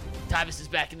Tyvis is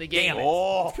back in the game.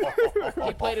 Oh.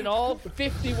 He played in all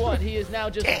 51. He is now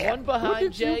just 1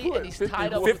 behind Jay, and he's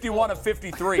tied up with 51 of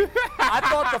 53. I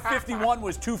thought the 51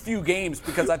 was too few games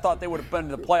because I thought they would have been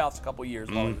in the playoffs a couple years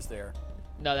while he was there.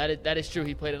 No, that is true.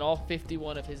 He played in all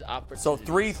 51 of his opportunities. So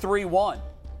 3-3-1.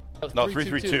 No,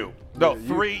 3-3-2. No,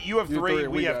 3. You have 3.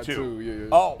 We have 2. Yeah.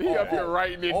 Oh, He up here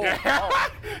writing it down.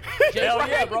 Jay's, Hell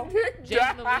yeah, bro. Jay's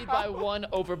in the lead by 1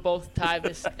 over both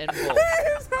Tyvis and Bull.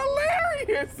 It's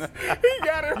hilarious. He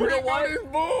got it You know written what? on his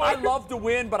board. I love to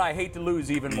win, but I hate to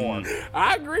lose even more.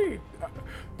 I agree.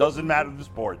 Doesn't matter the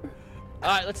sport. All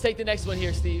right, let's take the next one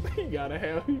here, Steve. You gotta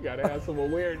have some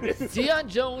awareness. Deion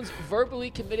Jones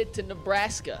verbally committed to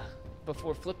Nebraska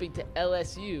before flipping to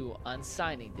LSU on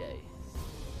signing day.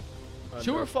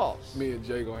 True or false? Me and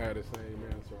Jay gonna have the same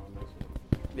answer on this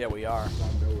one. Yeah, we are.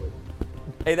 I know it.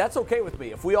 Hey, that's okay with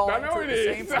me. If we all I know answer it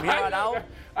the same is. from here on out,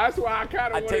 That's why I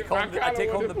kind of take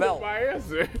home the belt. My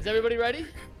answer. Is everybody ready?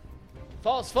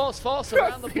 False, false, false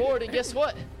around the board, and guess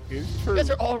what? It's You true. guys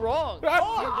are all wrong. It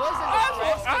wasn't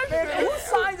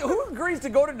Nebraska. who agrees to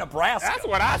go to Nebraska? That's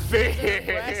what I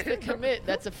Nebraska said. commit.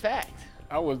 That's a fact.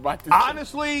 I was about to say.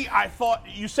 Honestly, I thought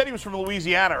you said he was from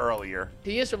Louisiana earlier.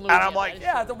 He is from And Louisiana. I'm like,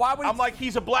 Yeah, then why would I'm like,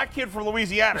 he's a black kid from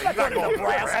Louisiana. He's not going to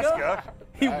Nebraska? Nebraska.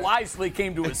 he wisely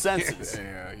came to his senses.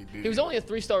 Yeah, he did. he was only a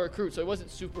 3-star recruit, so he wasn't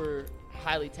super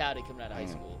highly touted coming out of high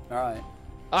school. All right.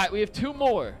 All right, we have 2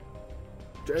 more.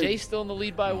 Jay, Jay's still in the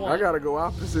lead by 1. I gotta go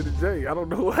opposite of Jay. I don't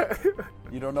know what.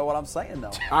 You don't know what I'm saying,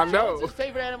 though. I know. His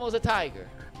favorite animal is a tiger.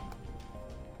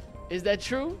 Is that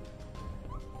true?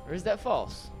 Or is that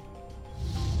false?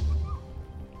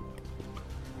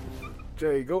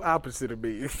 Jay, go opposite of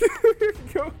me.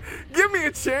 Give me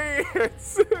a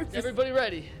chance. Is everybody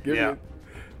ready? Give Yeah. me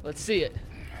Let's see it.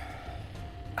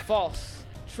 False.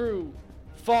 True.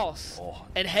 False.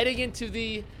 And heading into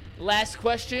the last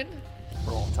question.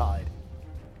 We're all tied.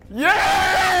 Yes!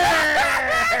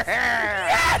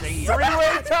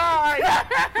 3-way tie!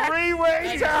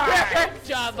 3-way tie! Good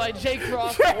job by Jay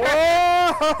Croft.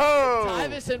 Whoa!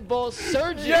 Tyvis and Bull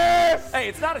surging. Yes! Hey,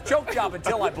 it's not a choke job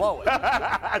until I blow it.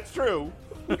 That's true.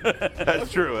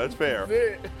 That's true. That's fair.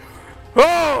 it.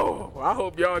 Oh, I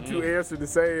hope y'all two answer the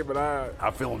same, but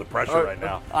I'm feeling the pressure right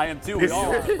now. I am too. We This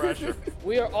all is are. pressure.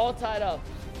 We are all tied up.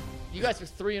 You guys are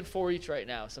 3 and 4 each right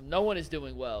now, so no one is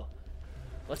doing well.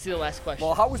 Let's see the last question.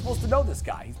 Well, how are we supposed to know this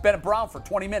guy? He's been at Brown for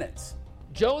 20 minutes.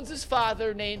 Jones's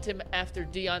father named him after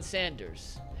Deion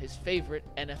Sanders. his favorite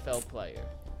NFL player.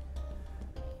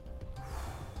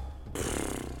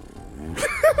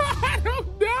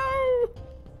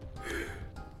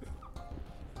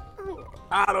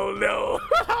 I don't know.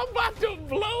 I'm about to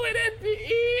blow it at the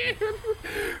end.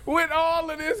 With all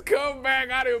of this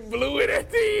comeback, I done blew it at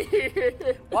the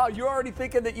end. Wow, you're already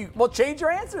thinking that well, change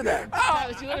your answer then.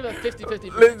 Travis, you only have a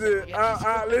 50-50. Listen.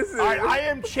 All right, I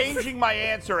am changing my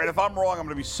answer, and if I'm wrong, I'm going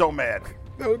to be so mad.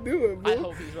 Don't do it, bro. I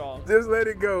hope he's wrong. Just let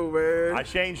it go, man. I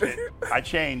changed it. I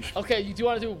changed. Okay, you do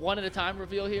want to do one at a time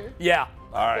reveal here? Yeah.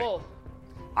 All right. Bull,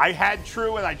 I had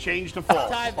true, and I changed to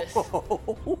false.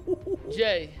 Tyvis,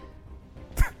 Jay.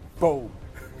 Boom.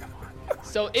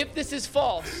 So if this is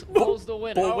false, Bull's the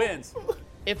winner. Bull wins.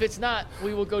 If it's not,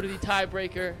 we will go to the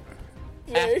tiebreaker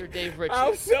after Dave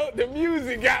Richards. The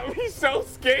music got me so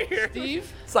scared.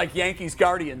 Steve, It's like Yankees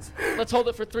Guardians. let's hold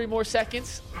it for 3 more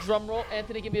seconds. Drum roll.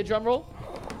 Anthony, give me a drum roll.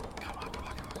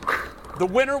 The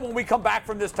winner when we come back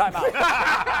from this timeout.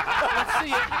 Let's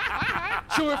see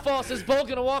it. True or false? Is Bull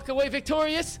going to walk away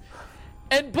victorious?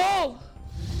 And Bull,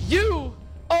 you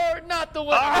are not the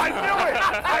winner. I knew it.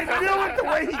 I knew it the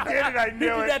way he did it. I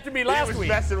knew it. did that to me last He was week.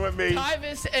 messing with me.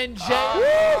 Tyvis and Jay.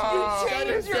 You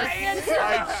changed your answer.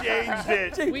 I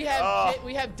changed it.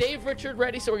 We have Dave Richard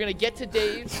ready, so we're going to get to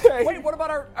Dave. Wait, what about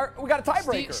our we got a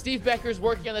tiebreaker. Steve Becker's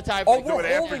working on the tiebreaker. Oh, Do we're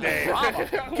it after holding the Dave.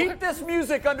 drama. Keep this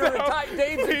music under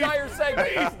Dave's entire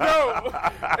segment. No,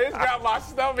 it's got my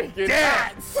stomach in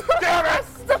knots. Got my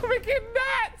stomach in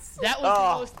knots. That was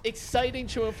the most exciting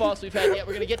true and false we've had yet.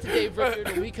 We're going to get to Dave Richard.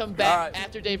 When we come back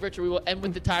after Dave Richard, we will end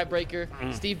with the tiebreaker.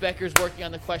 Steve Becker's working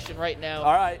on the question right now.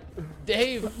 All right.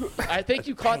 Dave, I think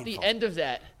you caught the end of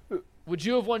that. Would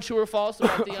you have won true or false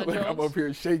about Deion Jones? I'm up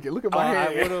here shaking. Look at my I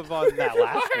hand. would have on that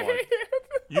last one.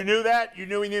 You knew that? You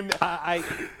knew he knew that?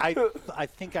 I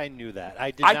think I knew that.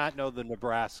 I did not know the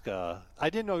Nebraska.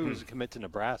 I didn't know he was a commit to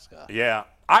Nebraska. Yeah.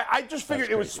 I just figured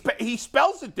it was he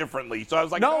spells it differently, so I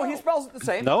was like, No, he spells it the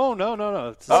same. No.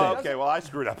 It's the same. Okay, well, I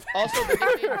screwed up. Also, the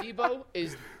nickname Debo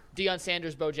is Deion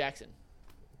Sanders Bo Jackson.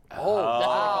 Oh, That's what I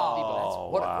call him,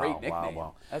 Debo. what a great nickname.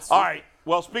 Wow. That's All right.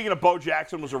 Well, speaking of Bo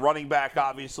Jackson, was a running back,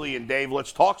 obviously, and Dave,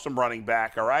 let's talk some running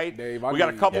back. All right, Dave, we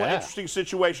got a couple of Yeah. interesting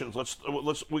situations. We'll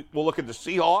look at the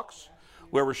Seahawks,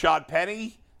 where Rashad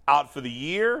Penny out for the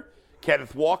year.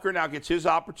 Kenneth Walker now gets his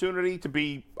opportunity to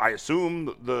be, I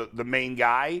assume, the main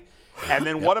guy. And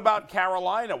then what about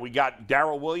Carolina? We got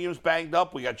Darrell Williams banged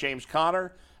up. We got James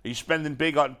Conner. Are you spending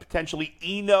big on potentially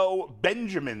Eno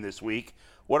Benjamin this week?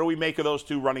 What do we make of those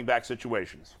two running back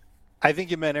situations? I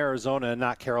think you meant Arizona and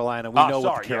not Carolina. We know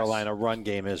what the yes. Carolina run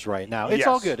game is right now. It's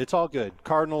all good. It's all good.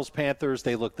 Cardinals, Panthers,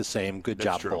 they look the same. Good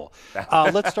job, true. Bull.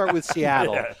 Let's start with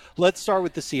Seattle. Yeah. Let's start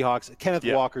with the Seahawks. Kenneth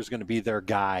Yeah. Walker is going to be their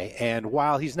guy. And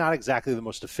while he's not exactly the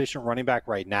most efficient running back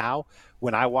right now,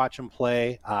 when I watch him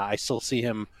play, I still see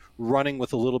him running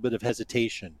with a little bit of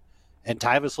hesitation. And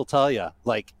Tyvis will tell you,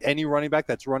 like any running back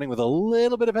that's running with a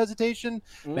little bit of hesitation,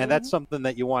 man, that's something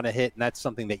that you want to hit, and that's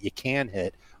something that you can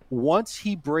hit. Once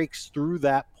he breaks through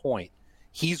that point,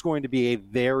 he's going to be a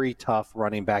very tough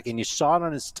running back. And you saw it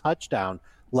on his touchdown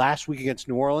last week against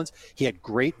New Orleans. He had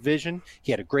great vision,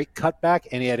 he had a great cutback,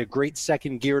 and he had a great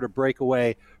second gear to break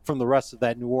away from the rest of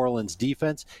that New Orleans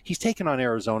defense. He's taking on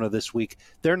Arizona this week.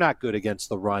 They're not good against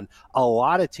the run. A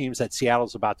lot of teams that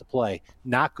Seattle's about to play,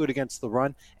 not good against the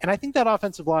run. And I think that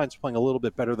offensive line is playing a little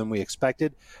bit better than we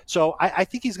expected. So I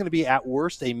think he's going to be, at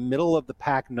worst, a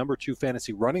middle-of-the-pack number 2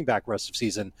 fantasy running back rest of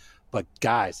season. But,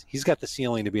 guys, he's got the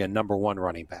ceiling to be a number 1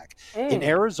 running back. In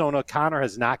Arizona, Connor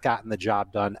has not gotten the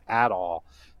job done at all.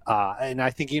 And I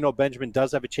think, Eno Benjamin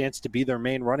does have a chance to be their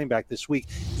main running back this week.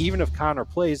 Even if Connor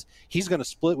plays, he's going to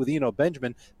split with Eno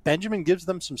Benjamin. Benjamin gives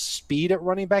them some speed at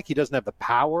running back. He doesn't have the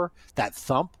power, that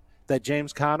thump that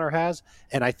James Conner has.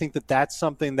 And I think that that's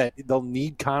something that they'll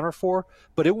need Conner for.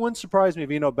 But it wouldn't surprise me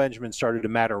if Eno Benjamin started to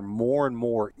matter more and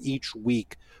more each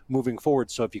week moving forward.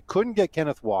 So if you couldn't get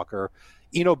Kenneth Walker,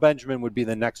 Eno Benjamin would be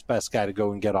the next best guy to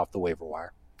go and get off the waiver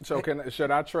wire. So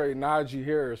should I trade Najee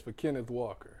Harris for Kenneth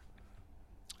Walker?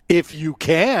 If you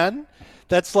can.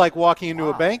 That's like walking into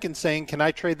a bank and saying, can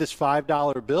I trade this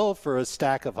 $5 bill for a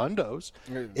stack of hundos?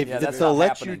 If they'll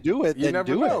let you do it, then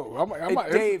do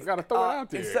it. Dave, got to throw it out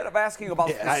there. Instead of asking about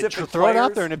specific throw it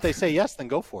out players, there, and if they say yes, then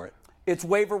go for it. It's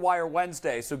Waiver Wire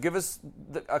Wednesday, so give us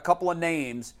a couple of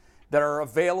names that are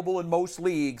available in most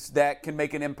leagues that can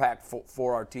make an impact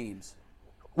for our teams.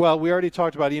 Well, we already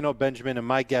talked about Eno Benjamin, and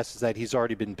my guess is that he's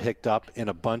already been picked up in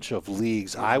a bunch of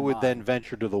leagues. I would then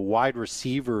venture to the wide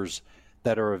receivers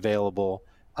that are available.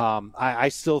 I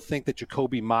still think that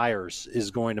Jacoby Myers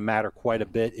is going to matter quite a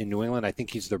bit in New England. I think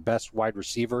he's their best wide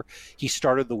receiver. He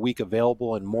started the week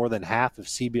available in more than half of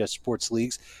CBS Sports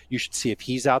leagues. You should see if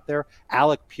he's out there.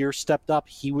 Alec Pierce stepped up.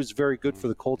 He was very good for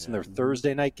the Colts in their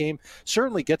Thursday night game.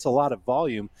 Certainly gets a lot of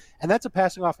volume, and that's a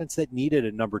passing offense that needed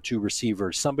a number 2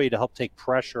 receiver, somebody to help take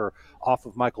pressure off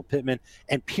of Michael Pittman.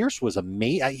 And Pierce was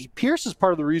amazing. Pierce is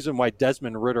part of the reason why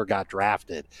Desmond Ridder got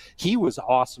drafted. He was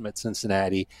awesome at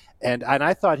Cincinnati. And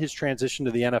I thought his transition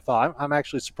to the NFL, I'm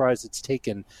actually surprised it's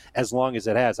taken as long as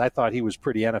it has. I thought he was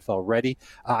pretty NFL ready.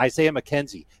 Isaiah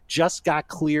McKenzie just got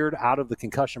cleared out of the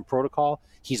concussion protocol.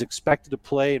 He's expected to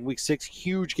play in Week 6.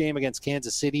 Huge game against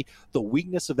Kansas City. The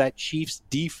weakness of that Chiefs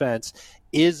defense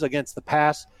is against the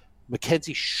pass.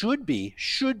 McKenzie should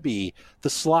be the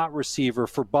slot receiver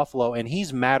for Buffalo, and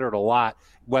he's mattered a lot,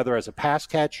 whether as a pass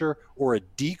catcher or a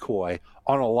decoy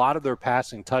on a lot of their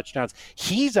passing touchdowns.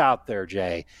 He's out there,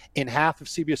 Jay, in half of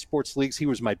CBS Sports leagues. He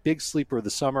was my big sleeper of the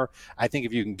summer. I think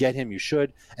if you can get him, you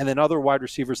should. And then other wide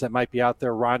receivers that might be out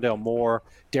there, Rondale Moore,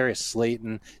 Darius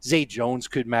Slayton, Zay Jones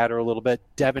could matter a little bit.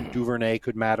 Devin Duvernay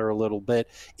could matter a little bit.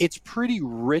 It's pretty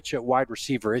rich at wide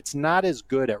receiver. It's not as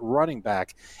good at running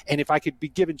back. And if I could be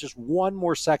given just one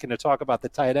more second to talk about the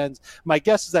tight ends, my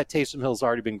guess is that Taysom Hill's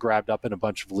already been grabbed up in a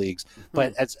bunch of leagues.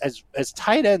 But as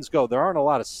tight ends go, there aren't a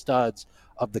lot of studs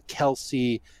of the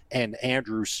Kelsey and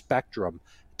Andrew spectrum.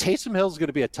 Taysom Hill's going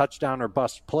to be a touchdown or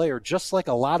bust player, just like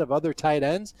a lot of other tight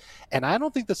ends. And I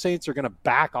don't think the Saints are going to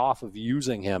back off of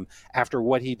using him after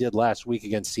what he did last week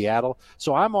against Seattle.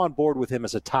 So I'm on board with him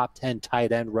as a top 10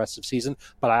 tight end rest of season.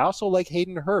 But I also like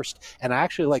Hayden Hurst. And I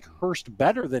actually like Hurst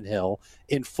better than Hill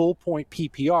in full point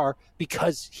PPR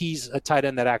because he's a tight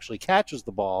end that actually catches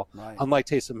the ball. Right. Unlike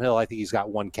Taysom Hill, I think he's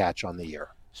got one catch on the year.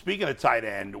 Speaking of tight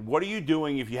end, what are you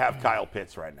doing if you have Kyle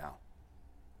Pitts right now?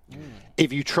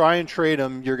 If you try and trade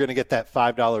him, you're going to get that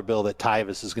 $5 bill that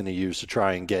Tyvus is going to use to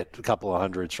try and get a couple of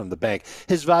hundreds from the bank.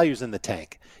 His value's in the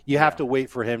tank. You have to wait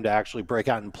for him to actually break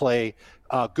out and play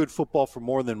good football for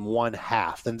more than one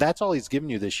half. And that's all he's given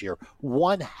you this year,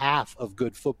 one half of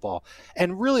good football.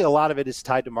 And really a lot of it is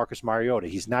tied to Marcus Mariota.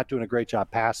 He's not doing a great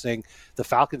job passing. The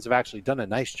Falcons have actually done a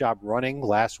nice job running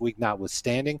last week,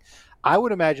 notwithstanding. I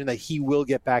would imagine that he will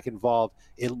get back involved.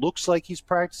 It looks like he's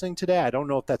practicing today. I don't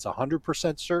know if that's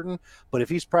 100% certain, but if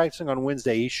he's practicing on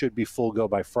Wednesday, he should be full go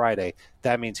by Friday.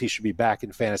 That means he should be back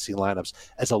in fantasy lineups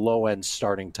as a low-end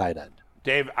starting tight end.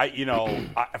 Dave,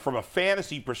 from an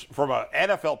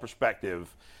NFL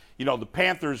perspective, the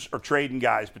Panthers are trading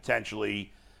guys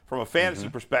potentially. From a fantasy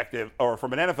perspective, or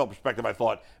from an NFL perspective, I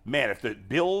thought, man, if the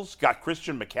Bills got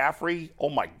Christian McCaffrey, oh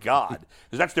my God,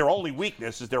 because that's their only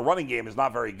weakness is their running game is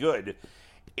not very good.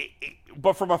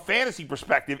 But from a fantasy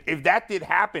perspective, if that did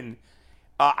happen,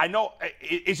 I know,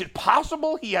 is it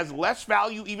possible he has less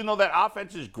value even though that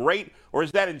offense is great, or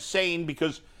is that insane?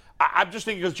 Because I'm just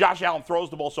thinking because Josh Allen throws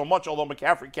the ball so much, although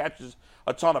McCaffrey catches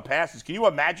a ton of passes. Can you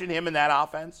imagine him in that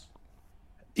offense?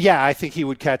 Yeah, I think he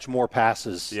would catch more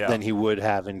passes than he would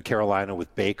have in Carolina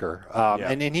with Baker.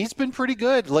 And he's been pretty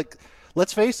good. Like,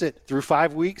 let's face it, through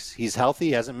 5 weeks, he's healthy,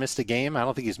 he hasn't missed a game. I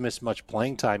don't think he's missed much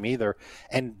playing time either.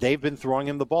 And they've been throwing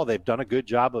him the ball. They've done a good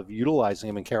job of utilizing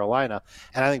him in Carolina.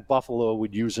 And I think Buffalo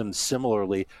would use him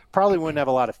similarly. Probably wouldn't have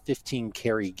a lot of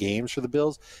 15-carry games for the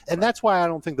Bills. And that's why I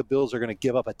don't think the Bills are going to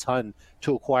give up a ton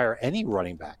to acquire any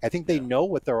running back. I think they know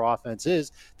what their offense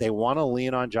is. They want to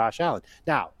lean on Josh Allen.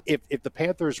 Now, if the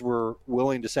Panthers were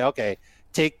willing to say, okay,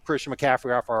 take Christian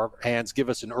McCaffrey off our hands, give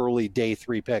us an early day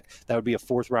 3 pick, that would be a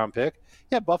 4th-round pick.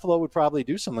 Yeah, Buffalo would probably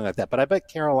do something like that. But I bet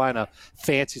Carolina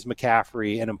fancies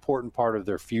McCaffrey an important part of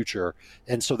their future,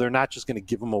 and so they're not just going to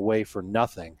give him away for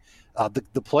nothing.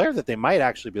 The player that they might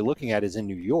actually be looking at is in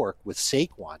New York with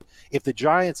Saquon. If the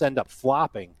Giants end up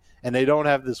flopping and they don't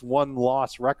have this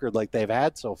one-loss record like they've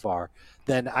had so far,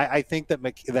 then I think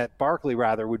that Barkley,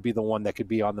 rather, would be the one that could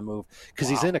be on the move because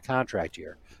he's in a contract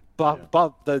year. But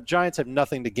the Giants have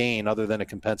nothing to gain other than a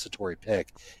compensatory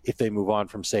pick if they move on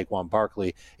from Saquon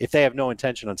Barkley. If they have no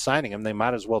intention on signing him, they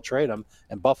might as well trade him,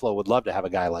 and Buffalo would love to have a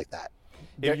guy like that.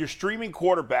 If you're streaming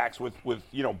quarterbacks with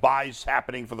buys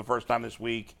happening for the first time this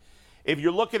week, if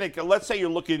you're looking at, let's say you're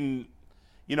looking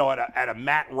at a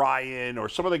Matt Ryan or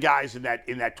some of the guys in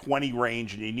that 20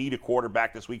 range, and you need a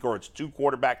quarterback this week, or it's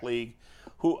 2-quarterback league,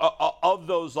 who of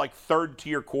those like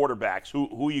 3rd-tier quarterbacks,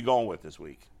 who are you going with this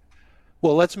week?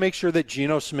 Well, let's make sure that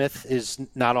Geno Smith is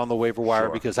not on the waiver wire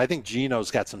Sure. because I think Geno's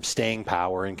got some staying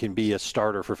power and can be a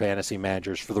starter for fantasy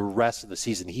managers for the rest of the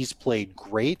season. He's played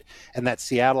great, and that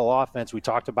Seattle offense, we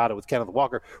talked about it with Kenneth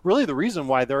Walker, really the reason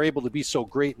why they're able to be so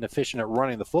great and efficient at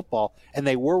running the football, and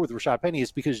they were with Rashad Penny,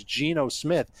 is because Geno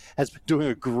Smith has been doing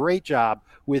a great job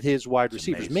with his wide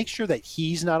receivers. Amazing. Make sure that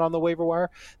he's not on the waiver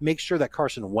wire. Make sure that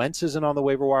Carson Wentz isn't on the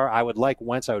waiver wire. I would like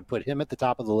Wentz. I would put him at the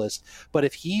top of the list. But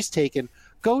if he's taken,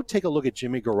 go take a look at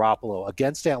Jimmy Garoppolo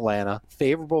against Atlanta.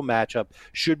 Favorable matchup.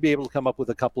 Should be able to come up with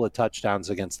a couple of touchdowns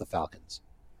against the Falcons.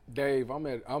 Dave,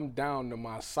 I'm down to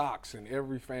my socks in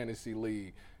every fantasy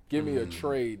league. Give me a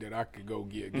trade that I could go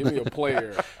get. Give me a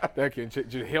player that can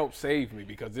just help save me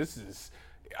because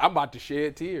I'm about to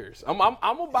shed tears. I'm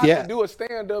about to do a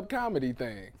stand-up comedy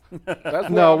thing. That's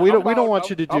no, we don't want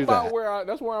you to do that.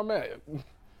 That's where I'm at.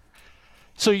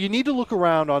 So you need to look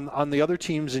around on the other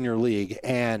teams in your league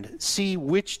and see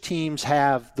which teams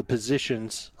have the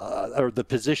positions or the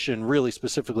position really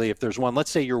specifically. If there's one,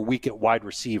 let's say you're weak at wide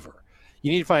receiver,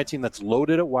 you need to find a team that's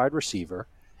loaded at wide receiver,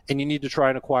 and you need to try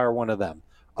and acquire one of them.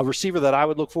 A receiver that I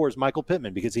would look for is Michael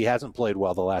Pittman because he hasn't played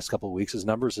well the last couple of weeks. His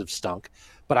numbers have stunk.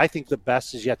 But I think the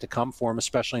best is yet to come for him,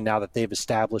 especially now that they've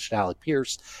established Alec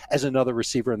Pierce as another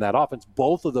receiver in that offense.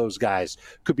 Both of those guys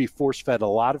could be force-fed a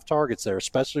lot of targets there,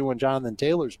 especially when Jonathan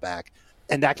Taylor's back,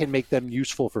 and that can make them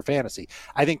useful for fantasy.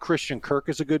 I think Christian Kirk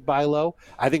is a good buy low.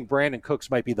 I think Brandon Cooks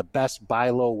might be the best buy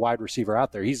low wide receiver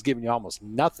out there. He's giving you almost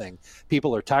nothing.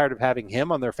 People are tired of having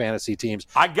him on their fantasy teams.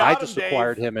 I just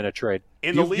acquired him in a trade.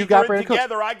 In the league we're in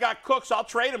together, I got Cooks. I'll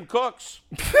trade him Cooks.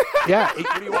 Yeah.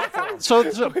 What do you want from him?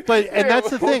 And that's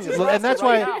the thing. And that's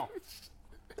why.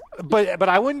 But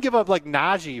I wouldn't give up like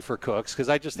Najee for Cooks because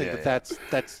I just think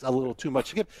that's a little too much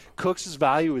to give. Cooks'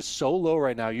 value is so low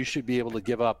right now. You should be able to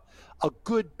give up a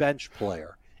good bench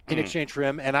player in exchange for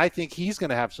him, and I think he's going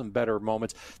to have some better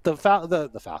moments. The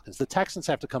Falcons, the Texans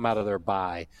have to come out of their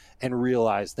bye and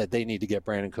realize that they need to get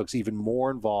Brandon Cooks even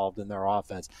more involved in their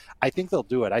offense. I think they'll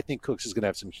do it. I think Cooks is going to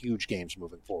have some huge games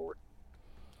moving forward.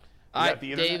 All right,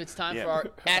 Dave, it's time for our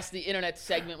Ask the Internet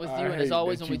segment with you. And as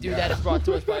always, when we do that, it's brought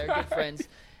to us by our good friends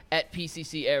at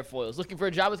PCC Airfoils. Looking for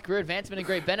a job with career advancement and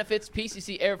great benefits?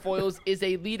 PCC Airfoils is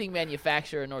a leading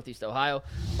manufacturer in Northeast Ohio.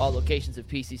 All locations of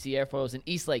PCC Airfoils in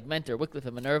Eastlake, Mentor, Wickliffe,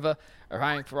 and Minerva are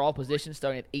hiring for all positions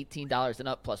starting at $18 and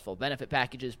up, plus full benefit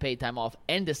packages, paid time off,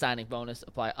 and a signing bonus.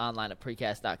 Apply online at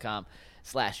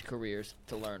precast.com/careers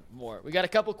to learn more. We got a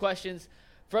couple questions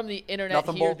from the Internet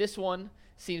here. This one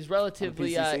seems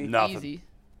relatively easy,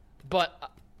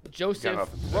 but Joseph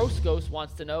Roscos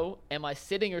wants to know, am I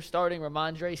sitting or starting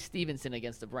Ramondre Stevenson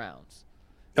against the Browns?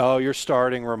 Oh, you're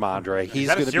starting Ramondre. He's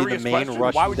going to be the main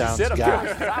rushing downs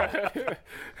guy.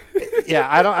 Yeah,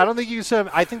 I don't think you can sit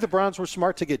him. I think the Browns were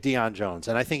smart to get Deion Jones,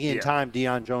 and I think in time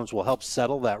Deion Jones will help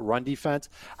settle that run defense.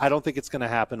 I don't think it's going to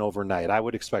happen overnight. I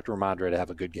would expect Ramondre to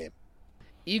have a good game.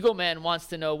 Eagle Man wants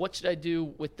to know, what should I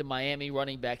do with the Miami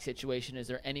running back situation? Is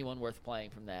there anyone worth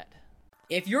playing from that?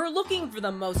 If you're looking for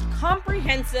the most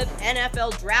comprehensive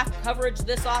NFL draft coverage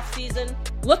this offseason,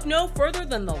 look no further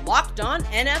than the Locked On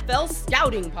NFL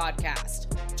Scouting Podcast.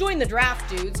 Join the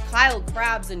draft dudes, Kyle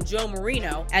Krabs and Joe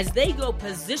Marino, as they go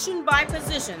position by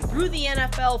position through the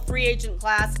NFL free agent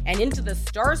class and into the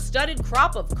star-studded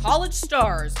crop of college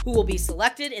stars who will be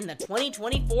selected in the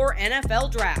 2024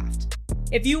 NFL Draft.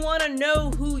 If you want to know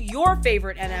who your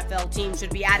favorite NFL team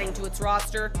should be adding to its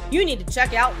roster, you need to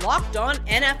check out Locked On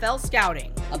NFL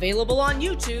Scouting, available on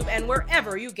YouTube and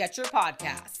wherever you get your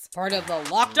podcasts. Part of the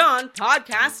Locked On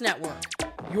Podcast Network,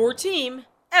 your team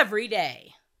every day.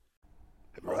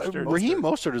 Raheem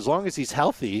Mostert, as long as he's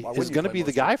healthy, is going to be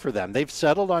the guy for them. They've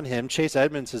settled on him. Chase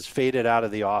Edmonds has faded out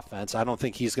of the offense. I don't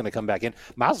think he's going to come back in.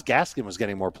 Myles Gaskin was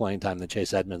getting more playing time than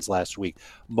Chase Edmonds last week.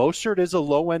 Mostert is a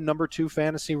low-end number 2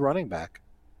 fantasy running back.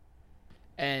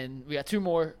 And we got two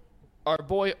more. Our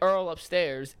boy Earl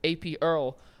upstairs, AP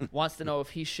Earl, wants to know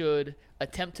if he should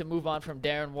attempt to move on from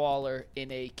Darren Waller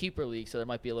in a keeper league, so there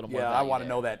might be a little more value. I want to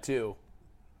know that too.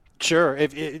 Sure.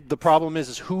 The problem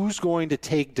is who's going to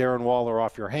take Darren Waller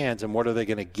off your hands, and what are they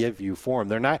going to give you for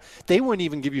him? They wouldn't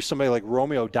even give you somebody like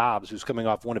Romeo Doubs, who's coming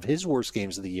off one of his worst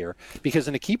games of the year, because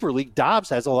in a keeper league, Doubs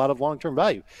has a lot of long-term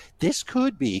value. This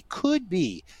could be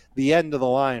the end of the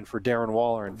line for Darren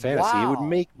Waller in fantasy. Wow. It would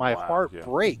make my heart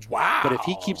break. Wow. But if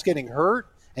he keeps getting hurt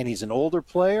and he's an older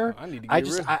player,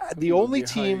 the only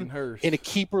team in a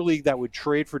keeper league that would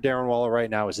trade for Darren Waller right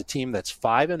now is a team that's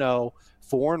 5-0,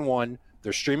 4-1.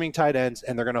 They're streaming tight ends,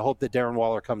 and they're going to hope that Darren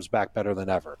Waller comes back better than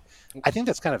ever. I think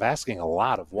that's kind of asking a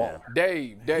lot of Waller.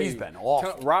 Dave, he's been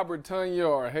awful. Robert Tonyan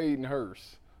or Hayden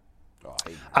Hurst?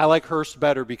 I like Hurst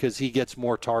better because he gets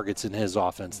more targets in his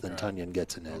offense than Tunyon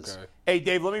gets in his. Okay. Hey,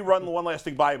 Dave, let me run one last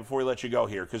thing by you before we let you go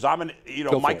here, because I'm in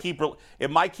my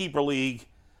keeper league.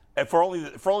 And for only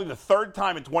the third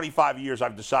time in 25 years,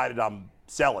 I've decided I'm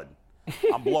selling.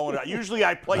 I'm blowing it out. Usually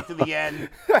I play to the end.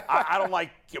 I don't like,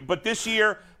 but this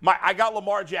year I got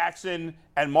Lamar Jackson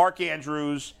and Mark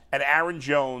Andrews and Aaron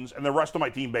Jones, and the rest of my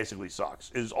team basically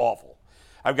sucks. It is awful.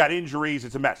 I've got injuries.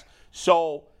 It's a mess.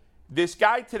 So this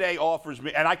guy today offers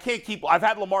me, and I can't keep. I've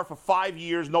had Lamar for 5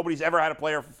 years. Nobody's ever had a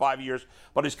player for 5 years,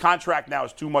 but his contract now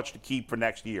is too much to keep for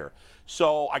next year.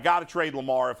 So I got to trade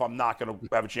Lamar if I'm not going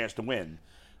to have a chance to win.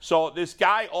 So this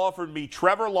guy offered me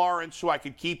Trevor Lawrence, who I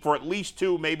could keep for at least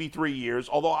 2, maybe 3 years,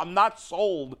 although I'm not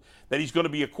sold that he's going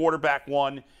to be a quarterback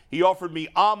one. He offered me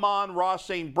Amon-Ra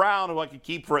St. Brown, who I could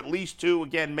keep for at least 2,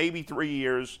 again, maybe 3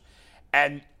 years,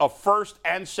 and a first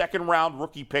and second round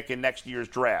rookie pick in next year's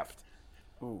draft.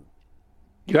 Ooh.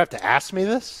 You have to ask me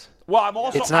this? Well, I'm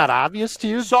also. It's not obvious to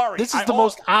you? Sorry. This is the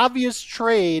most obvious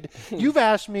trade. You've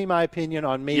asked me my opinion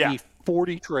on maybe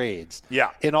 40 trades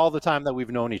in all the time that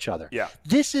we've known each other. Yeah.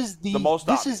 This is the most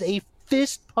obvious. This is a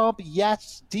fist pump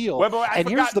yes deal. Wait, and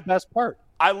here's the best part.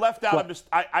 I left out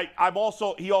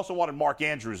he also wanted Mark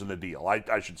Andrews in the deal,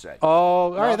 I should say. Oh,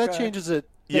 all right, that changes it.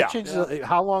 Changes it.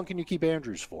 How long can you keep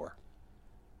Andrews for?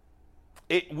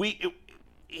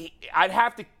 I'd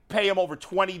have to pay him over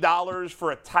 $20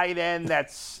 for a tight end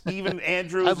that's even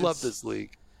Andrews. I love this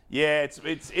league. Yeah,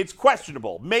 it's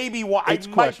questionable. Maybe I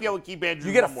might be able to keep Andrews.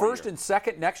 You get a first and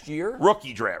second next year?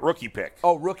 Rookie pick.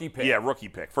 Oh, rookie pick. Yeah, rookie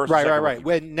pick. First right.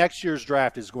 When next year's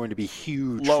draft is going to be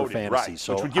huge for fantasy,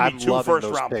 so which would give me 2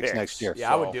 first-round picks next year.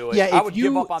 Yeah, I would do it. Yeah, I would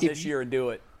give up on this year and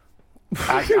do it.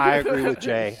 I agree with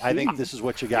Jay. I think this is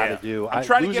what you got to do. I'm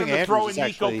trying to get him to throw in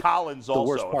Nico Collins also. The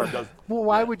worst part. Well,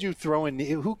 why would you throw in?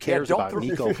 Who cares about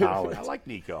Nico Collins? I like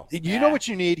Nico. You know what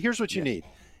you need? Here's what you need.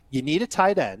 You need a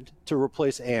tight end to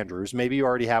replace Andrews. Maybe you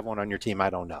already have one on your team. I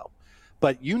don't know.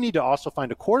 But you need to also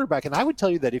find a quarterback. And I would tell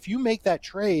you that if you make that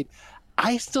trade,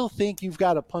 I still think you've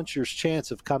got a puncher's chance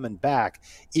of coming back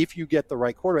if you get the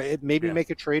right quarterback. Maybe make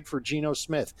a trade for Geno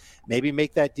Smith. Maybe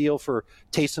make that deal for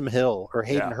Taysom Hill or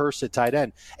Hayden Hurst at tight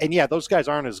end. And, those guys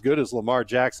aren't as good as Lamar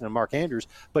Jackson and Mark Andrews,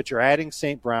 but you're adding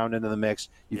St. Brown into the mix.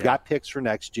 You've got picks for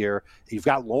next year. You've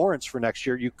got Lawrence for next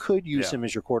year. You could use him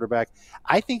as your quarterback.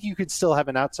 I think you could still have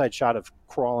an outside shot of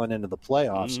crawling into the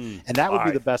playoffs, and that would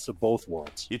be the best of both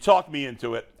worlds. You talked me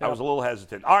into it. I was a little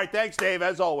hesitant. All right, thanks, Dave,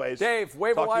 as always. Dave,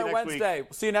 Waiver Wire Wednesday.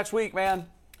 We'll see you next week, man.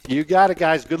 You got it,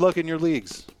 guys. Good luck in your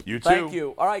leagues. You too. Thank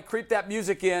you. All right, creep that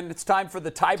music in. It's time for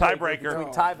the tiebreaker between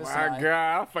Tyvis and I. My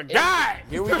God, I forgot.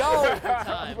 Here we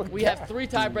go. We have 3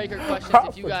 tiebreaker questions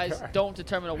if you guys don't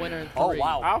determine a winner in 3. Oh,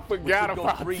 wow. I forgot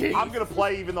about 3. I'm going to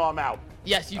play even though I'm out.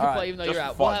 Yes, you can play even though you're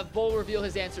out. Fun. We'll have Bull reveal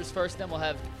his answers first, then we'll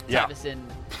have Tyvis and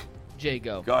Jay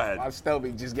go. Go ahead. My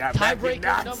stomach just got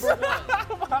tiebreaker number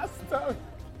 1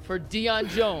 for Deion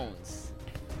Jones.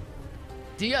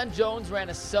 Deion Jones ran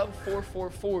a sub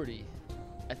 4.40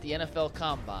 at the NFL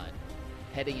Combine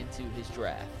heading into his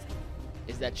draft.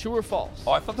 Is that true or false?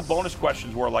 Oh, I thought the bonus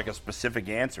questions were like a specific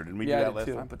answer. Didn't we do that last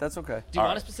time? But that's okay. Do you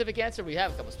want a specific answer? We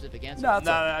have a couple specific answers.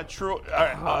 No, true. All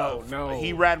right, no.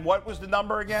 He ran, what was the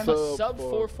number again? Sub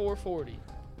 4.40.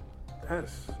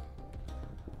 That's.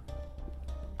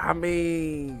 I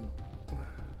mean.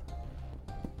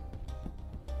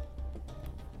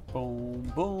 Boom,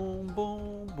 boom,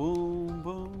 boom, boom,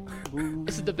 boom, boom.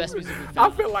 This is the best music we've I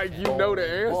found. feel like you know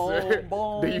the answer.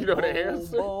 Boom, Do you know the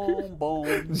answer? boom, boom.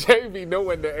 JV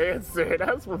knowing the answer.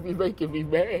 That's what be making me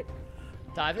mad.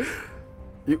 Tyvis,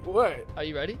 What? are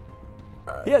you ready?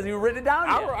 He hasn't even written it down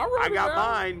yet. I got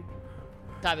mine.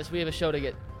 Tyvis, we have a show to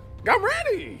get. I'm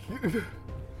ready.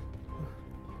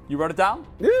 You wrote it down?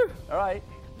 Yeah. All right.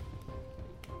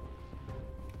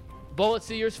 Bull, let's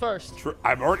see yours first.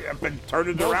 I've been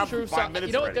turning it around for 5 minutes.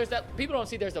 You know what? already. There's that. People don't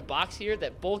see. There's a box here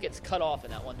that Bull gets cut off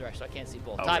in that one direction. So I can't see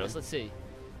Bull. Tyvis, really? let's see.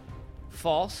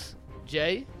 False.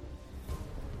 Jay.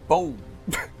 Boom.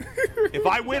 If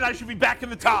I win, I should be back in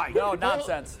the tie. No,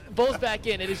 nonsense. Bull's back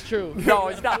in. It is true. No,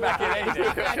 he's not back in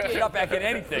anything. back in. He's not back in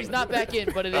anything. He's not back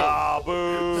in, but it is. Oh,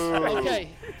 boo. Okay.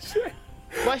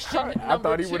 Question number 2. I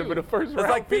thought he would have been a first round. It's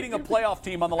like beating a playoff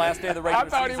team on the last day of the regular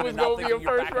season. I thought he was and now going to be a thinking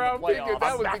you're first back in the round pick. playoffs. If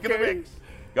that was Back the in the case. mix.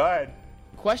 Go ahead.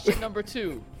 Question number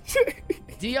 2.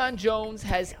 Deion Jones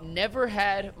has never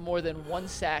had more than 1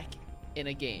 sack in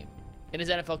a game in his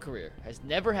NFL career. Has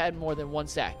never had more than 1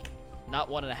 sack. Not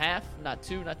 1.5, not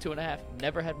 2, not 2.5.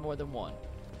 Never had more than 1.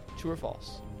 True or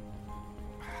false?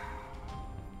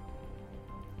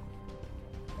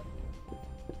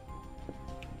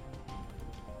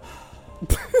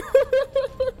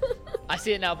 I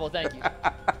see it now, Bull. Thank you.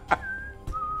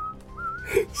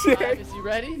 Tyvis, you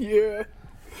ready? Yeah.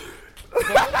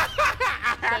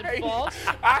 Said false.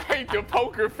 I hate the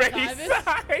poker face. Tyvis?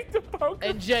 I hate the poker.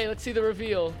 And Jay, let's see the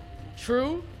reveal.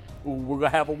 True. Ooh, we're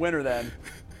going to have a winner then.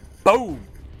 Boom.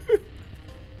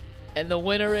 And the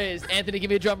winner is, Anthony, give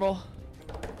me a drum roll.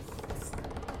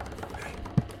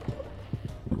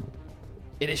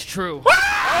 It is true.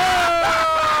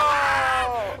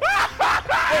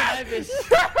 Tyvis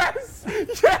Yes!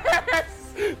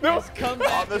 has come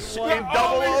back the and skin won.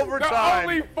 double overtime.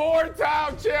 The only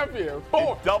 4-time champion.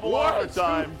 Four. double 1,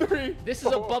 overtime. 2, 3, This is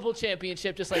a 4. bubble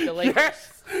championship, just like the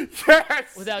Lakers.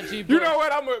 Yes. Without G. You Bush. know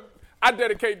what? I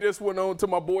dedicate this one on to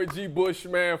my boy G. Bush,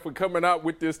 man, for coming out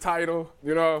with this title.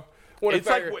 You know, I want It's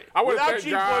to thank, like, I want to without thank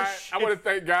G. God. Bush, I want to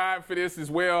thank God for this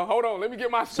as well. Hold on, let me get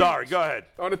my speech. Sorry, go ahead.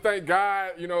 I want to thank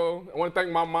God. You know, I want to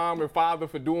thank my mom and father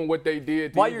for doing what they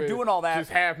did. To While you're even doing all that, just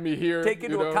have me here. Take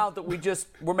into account that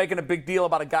we're making a big deal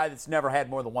about a guy that's never had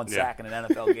more than one sack in an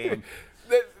NFL game.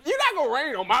 You're not gonna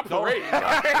rain on my parade.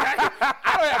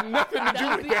 I don't have nothing to do That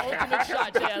was with the that. ultimate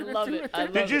shot, Jay. I love it. I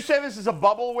love Did you it. say this is a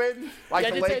bubble win? Like Yeah,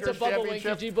 I the did say it's Lakers a bubble win, 'cause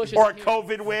championship? G. Bush Or a isn't here.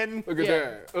 COVID win? Look at Yeah.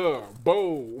 that.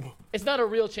 Boom. It's not a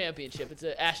real championship. It's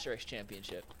an asterisk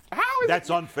championship. How is That's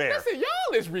it? unfair. Listen,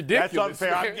 y'all is ridiculous.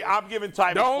 That's unfair. man. I'm giving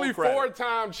Tyvis the only full credit.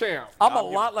 4-time champ. I'm a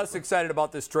lot less excited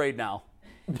about this trade now.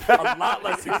 A lot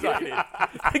less excited.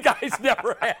 The guy's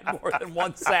never had more than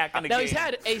one sack in a Now game.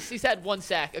 he's had one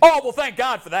sack. Oh, well, thank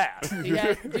God for that.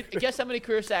 Guess how many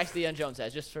career sacks Deion Jones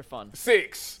has, just for fun.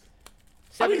 6.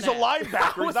 I mean, he's a 7.5.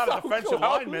 linebacker. He's not a defensive close.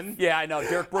 lineman. Yeah, I know.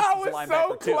 Derek Brooks I is a was linebacker,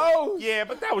 so too. close. Yeah,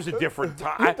 but that was a different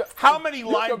time. How many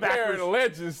You're comparing linebackers?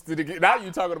 legends to the now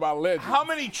you're talking about legends. How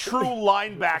many true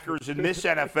linebackers in this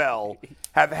NFL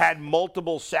have had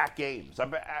multiple sack games? I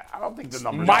don't think the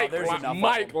numbers. Mike, there's enough of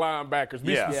Mike them. linebackers,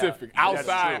 be Yeah. specific. Yeah, that's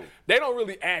Outside, true. they don't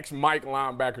really ask Mike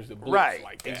linebackers to blitz Right.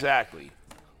 like that. Exactly.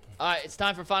 All right, it's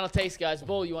time for final taste, guys.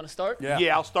 Bull, you want to start?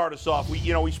 Yeah, I'll start us off.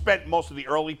 We spent most of the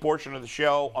early portion of the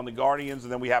show on the Guardians,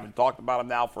 and then we haven't talked about them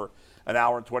now for an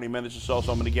hour and 20 minutes or so.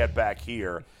 So I'm going to get back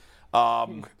here.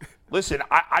 Listen,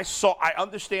 I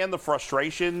understand the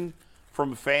frustration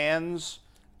from fans.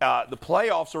 The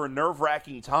playoffs are a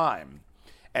nerve-wracking time,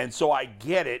 and so I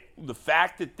get it. The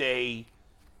fact that they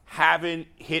haven't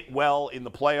hit well in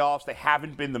the playoffs, they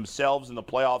haven't been themselves in the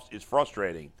playoffs, is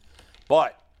frustrating.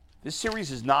 But this series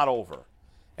is not over,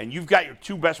 and you've got your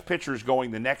two best pitchers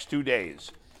going the next 2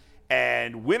 days.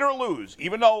 And win or lose,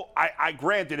 even though I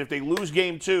grant that if they lose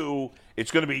game 2,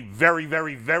 it's going to be very,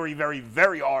 very, very, very,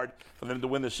 very hard for them to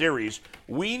win the series.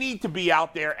 We need to be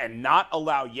out there and not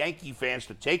allow Yankee fans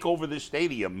to take over this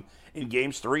stadium in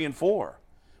games 3 and 4.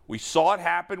 We saw it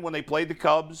happen when they played the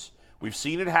Cubs. We've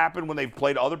seen it happen when they've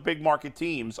played other big market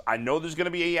teams. I know there's going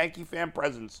to be a Yankee fan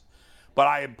presence. But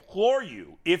I implore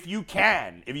you, if you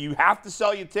can, if you have to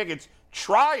sell your tickets,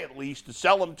 try at least to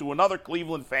sell them to another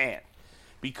Cleveland fan.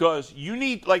 Because you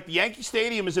need, like, the Yankee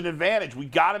Stadium is an advantage. We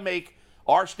got to make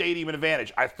our stadium an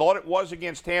advantage. I thought it was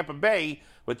against Tampa Bay,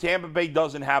 but Tampa Bay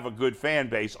doesn't have a good fan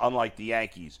base, unlike the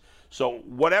Yankees. So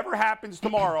whatever happens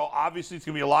tomorrow, obviously it's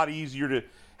going to be a lot easier to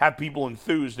have people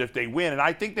enthused if they win. And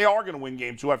I think they are going to win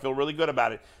game 2. I feel really good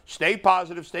about it. Stay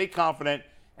positive, stay confident,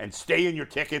 and stay in your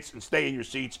tickets and stay in your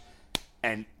seats.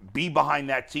 And be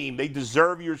behind that team. They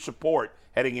deserve your support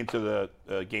heading into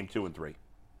the game 2 and 3.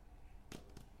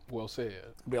 Well said.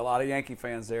 There'll be a lot of Yankee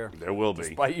fans there. There will be.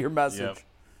 Despite your message. Yep.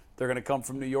 They're going to come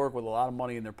from New York with a lot of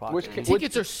money in their pocket.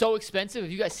 Tickets are so expensive.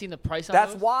 Have you guys seen the price on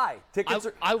That's those? why. Tickets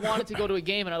are I wanted to go to a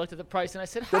game, and I looked at the price, and I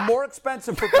said, they're more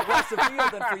expensive for Progressive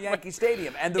Field than for Yankee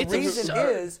Stadium. And the It's reason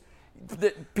absurd. is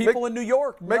that people in New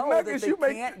York know that McNuggets, they you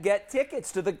make- can't get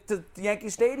tickets to the Yankee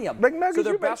Stadium. McNuggets, so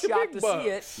their you make best your shot big to bucks.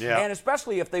 see it, Yeah. and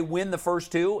especially if they win the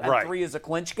first 2 and Right. 3 is a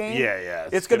clinch game, Yeah.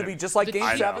 it's going to be just like The Game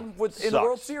cheap- 7 in the Sucks.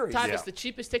 World Series. Tyvis, Yeah. the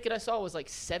cheapest ticket I saw was like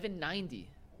 $7.90.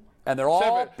 And they're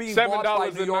all being bought by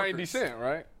New $7.90, Yorkers.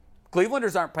 right?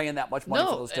 Clevelanders aren't paying that much money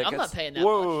for No, those tickets. I'm not paying that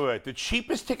Wait, much. The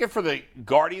cheapest ticket for the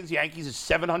Guardians Yankees is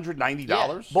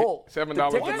 $790? Bull. $7.90.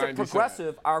 The tickets at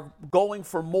Progressive are going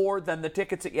for more than the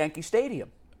tickets at Yankee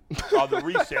Stadium. On the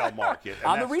resale market. And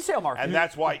On the that's- resale market. And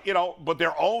that's why, but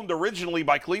they're owned originally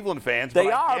by Cleveland fans. They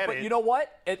but I are, get but it. you know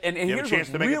what? And You have a here's chance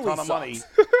what to make a really ton of money.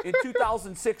 sucks. In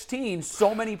 2016,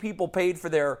 so many people paid for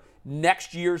their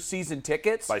next year's season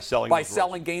tickets By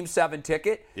selling Game 7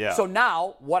 ticket. Yeah. So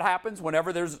now what happens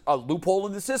whenever there's a loophole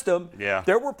in the system? Yeah.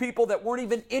 There were people that weren't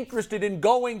even interested in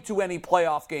going to any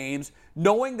playoff games,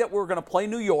 knowing that we're going to play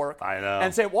New York. I know.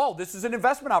 And say, whoa, this is an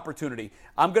investment opportunity.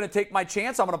 I'm going to take my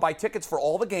chance. I'm going to buy tickets for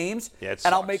all the games. Yeah, it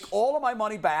and I'll sucks. make all of my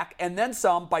money back and then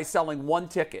some by selling one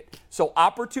ticket. So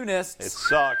opportunists It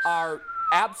sucks. are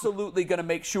absolutely going to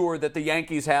make sure that the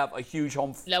Yankees have a huge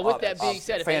home Now, with that being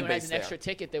said, if fan anyone has base an extra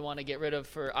ticket they want to get rid of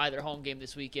for either home game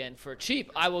this weekend for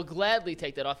cheap, I will gladly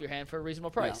take that off your hand for a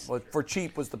reasonable price. Yeah, well, for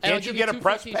cheap was the And I'll Can't you give get a 2 free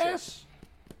press t-shirts. pass?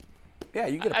 Yeah,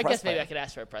 you get a I press guess maybe pass. I could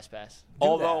ask for a press pass.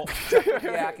 Although,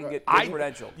 Yeah, I can get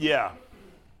credential. yeah.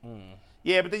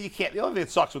 Yeah, but then you can't. The only thing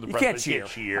that sucks with the You press can't pass, cheer. you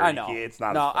can't cheer. I know. It's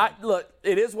not No, as fun. look,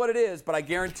 it is what it is, but I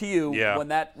guarantee you, Yeah. when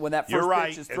that You're first right,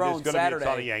 pitch is and thrown there's gonna be a Saturday,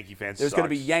 ton of Yankee fans. there's going to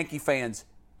be Sucks. Yankee fans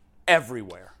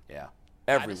everywhere. Yeah.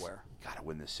 Everywhere. Gotta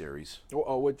win this series.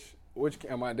 Which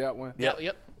am I that one?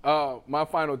 Yep. My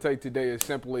final take today is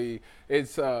simply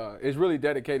it's really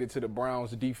dedicated to the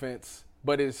Browns defense,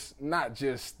 but it's not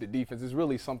just the defense. It's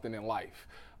really something in life.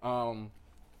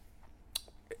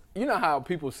 You know how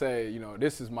people say,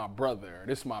 this is my brother,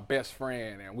 this is my best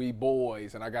friend, and we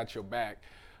boys, and I got your back.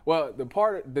 Well,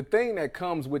 the thing that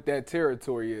comes with that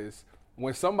territory is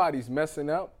when somebody's messing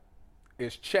up,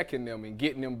 is checking them and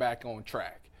getting them back on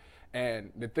track.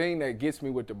 And the thing that gets me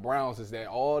with the Browns is that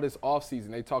all this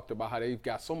offseason, they talked about how they've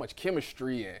got so much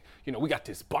chemistry and, we got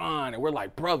this bond and we're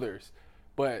like brothers.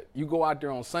 But you go out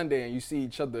there on Sunday and you see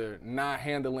each other not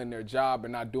handling their job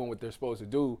and not doing what they're supposed to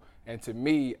do. And to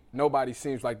me, nobody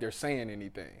seems like they're saying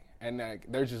anything. And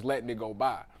they're just letting it go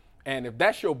by. And if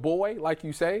that's your boy, like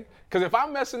you say, because if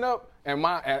I'm messing up and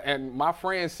my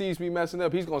friend sees me messing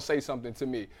up, he's going to say something to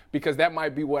me because that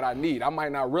might be what I need. I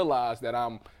might not realize that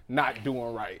I'm not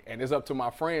doing right. And it's up to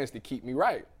my friends to keep me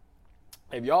right.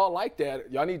 If y'all like that,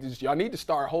 y'all need to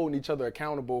start holding each other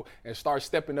accountable and start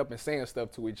stepping up and saying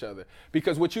stuff to each other.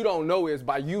 Because what you don't know is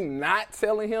by you not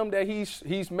telling him that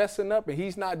he's messing up and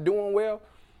he's not doing well,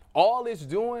 all it's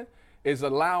doing is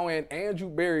allowing Andrew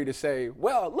Berry to say,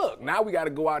 well, look, now we got to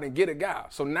go out and get a guy.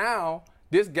 So now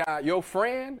this guy, your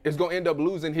friend, is going to end up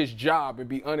losing his job and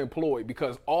be unemployed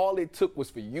because all it took was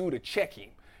for you to check him.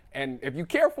 And if you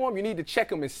care for him, you need to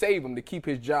check him and save him to keep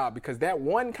his job because that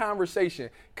one conversation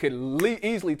could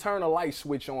easily turn a light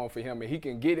switch on for him and he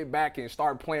can get it back and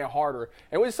start playing harder.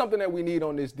 And it's something that we need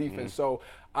on this defense. So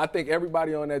I think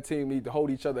everybody on that team needs to hold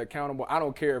each other accountable. I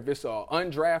don't care if it's an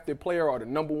undrafted player or the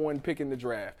number one pick in the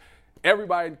draft.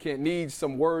 Everybody needs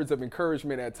some words of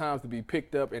encouragement at times to be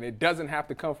picked up, and it doesn't have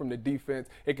to come from the defense.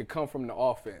 It could come from the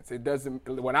offense. It doesn't.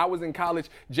 When I was in college,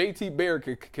 J.T.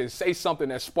 Barrett could say something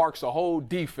that sparks a whole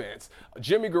defense.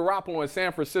 Jimmy Garoppolo in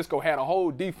San Francisco had a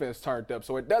whole defense turned up,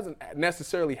 so it doesn't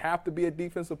necessarily have to be a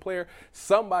defensive player.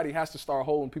 Somebody has to start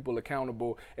holding people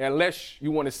accountable unless you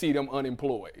want to see them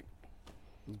unemployed.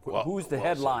 Well, who's the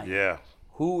headline? Yeah.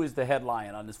 Who is the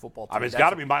headline on this football team? I mean, it's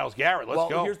got to be Myles Garrett. Let's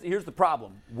go. Here's the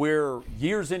problem. We're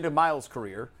years into Myles'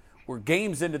 career. We're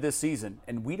games into this season,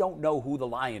 and we don't know who the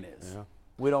Lion is. Yeah.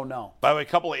 We don't know. By the way, a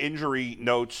couple of injury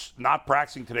notes. Not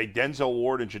practicing today, Denzel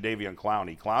Ward and Jadeveon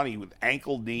Clowney. Clowney with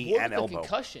ankle, knee, and elbow.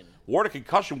 Concussion. Ward a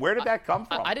concussion. Where did that come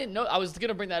from? I didn't know. I was going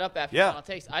to bring that up after final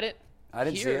takes. I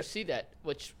didn't see that,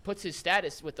 which puts his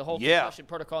status with the whole concussion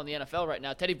protocol in the NFL right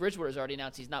now. Teddy Bridgewater has already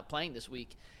announced he's not playing this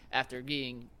week after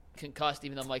being concussed,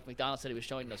 even though Mike McDonald said he was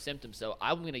showing no symptoms. So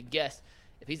I'm going to guess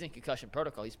if he's in concussion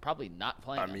protocol, he's probably not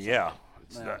playing. I mean,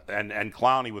 and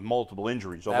Clowney with multiple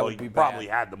injuries, although he probably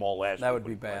had them all last week. That would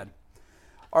be bad.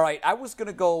 All right, I was going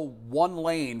to go one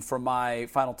lane for my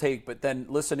final take, but then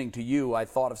listening to you, I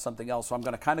thought of something else. So I'm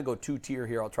going to kind of go two-tier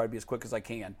here. I'll try to be as quick as I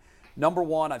can. Number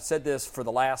one, I've said this for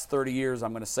the last 30 years.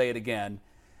 I'm going to say it again.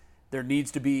 There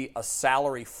needs to be a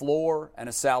salary floor and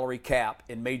a salary cap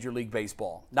in Major League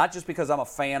Baseball. Not just because I'm a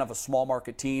fan of a small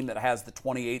market team that has the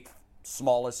 28th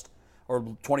smallest or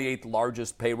 28th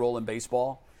largest payroll in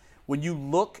baseball. When you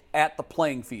look at the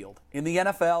playing field in the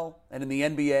NFL and in the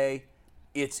NBA,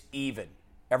 it's even.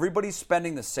 Everybody's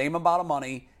spending the same amount of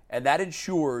money, and that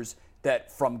ensures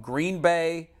that from Green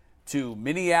Bay to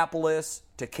Minneapolis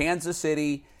to Kansas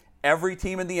City, every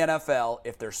team in the NFL,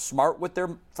 if they're smart with their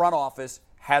front office,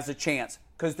 has a chance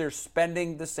because they're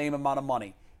spending the same amount of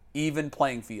money, even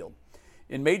playing field.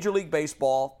 In Major League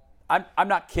Baseball, I'm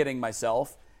not kidding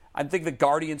myself. I think the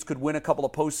Guardians could win a couple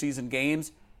of postseason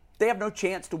games. They have no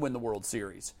chance to win the World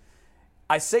Series.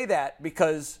 I say that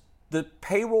because the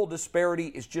payroll disparity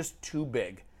is just too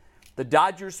big. The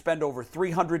Dodgers spend over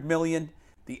 $300 million.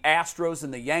 The Astros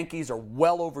and the Yankees are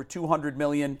well over $200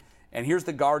 million. And here's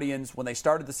the Guardians when they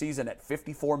started the season at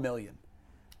 $54 million.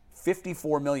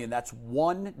 $54 million. That's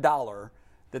 $1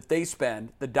 that they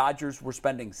spend. The Dodgers were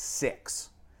spending $6.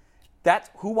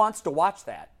 Who wants to watch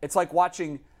that? It's like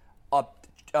watching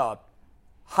a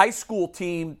high school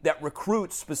team that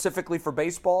recruits specifically for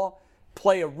baseball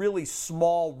play a really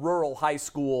small rural high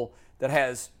school that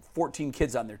has 14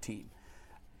 kids on their team.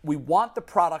 We want the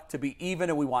product to be even,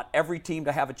 and we want every team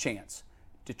to have a chance.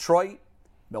 Detroit,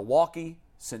 Milwaukee,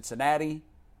 Cincinnati,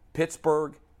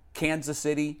 Pittsburgh, Kansas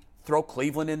City, throw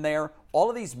Cleveland in there. All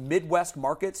of these Midwest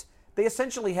markets, they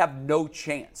essentially have no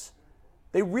chance.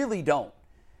 They really don't.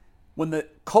 When the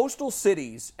coastal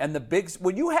cities and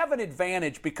when you have an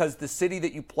advantage because the city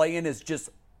that you play in is just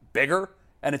bigger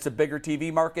and it's a bigger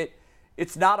TV market,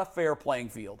 it's not a fair playing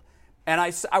field. And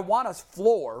I want a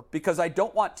floor because I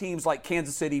don't want teams like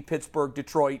Kansas City, Pittsburgh,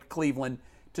 Detroit, Cleveland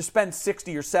to spend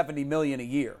 $60 or $70 million a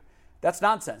year. That's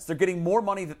nonsense. They're getting more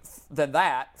money than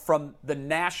that from the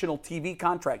national TV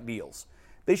contract deals.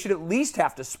 They should at least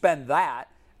have to spend that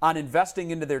on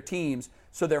investing into their teams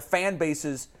so their fan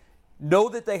bases know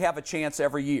that they have a chance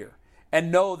every year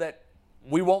and know that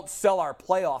we won't sell our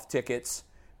playoff tickets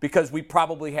because we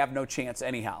probably have no chance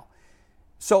anyhow.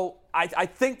 So I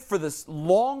think for this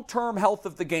long-term health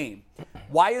of the game,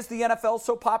 why is the NFL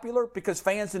so popular? Because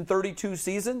fans in 32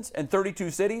 seasons and 32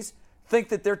 cities think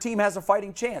that their team has a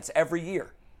fighting chance every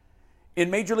year.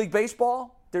 In Major League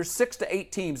Baseball, there's 6 to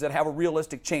 8 teams that have a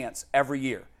realistic chance every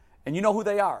year. And you know who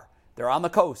they are. They're on the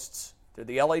coasts. They're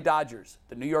the LA Dodgers,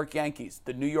 the New York Yankees,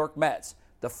 the New York Mets,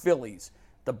 the Phillies,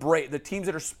 the teams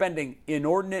that are spending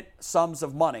inordinate sums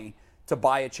of money to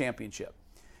buy a championship.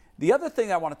 The other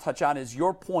thing I want to touch on is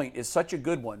your point is such a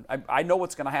good one. I know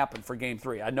what's going to happen for Game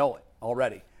 3. I know it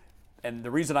already. And the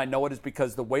reason I know it is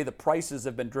because the way the prices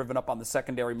have been driven up on the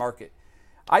secondary market.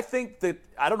 I think that,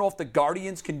 I don't know if the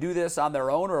Guardians can do this on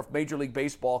their own or if Major League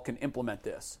Baseball can implement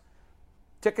this.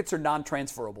 Tickets are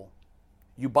non-transferable.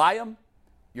 You buy them,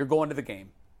 you're going to the game.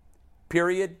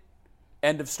 Period.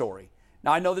 End of story.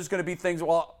 Now, I know there's going to be things,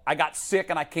 well, I got sick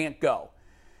and I can't go.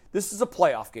 This is a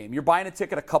playoff game. You're buying a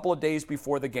ticket a couple of days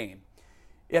before the game.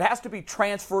 It has to be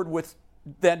transferred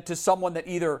then to someone that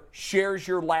either shares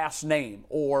your last name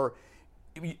or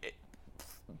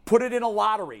put it in a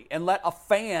lottery and let a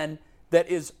fan that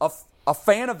is a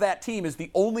fan of that team is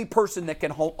the only person that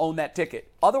can own that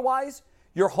ticket. Otherwise,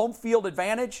 your home field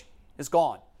advantage is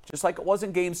gone, just like it was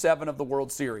in Game 7 of the World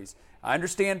Series. I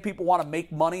understand people want to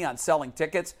make money on selling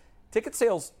tickets. Ticket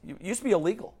sales used to be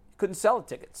illegal. You couldn't sell a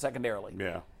ticket secondarily.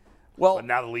 Yeah. Well, but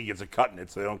now the league gets a cut in it,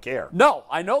 so they don't care. No,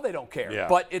 I know they don't care. Yeah.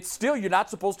 But it's still, you're not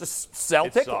supposed to sell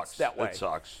tickets that way. It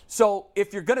sucks. So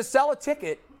if you're going to sell a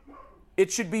ticket,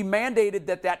 it should be mandated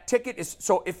that ticket is,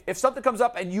 so if something comes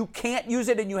up and you can't use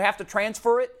it and you have to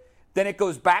transfer it, then it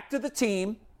goes back to the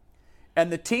team, and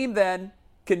the team then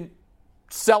can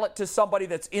sell it to somebody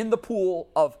that's in the pool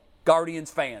of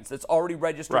Guardians fans that's already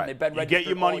registered. Right. And they've been registered. You get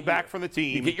your money back from the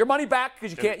team. You get your money back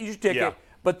because you can't use your ticket. Yeah.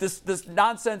 But this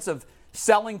nonsense of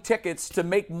selling tickets to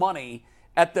make money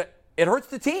it hurts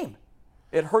the team.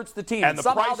 It hurts the team. And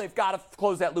somehow they've got to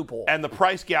close that loophole. And the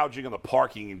price gouging on the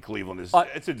parking in Cleveland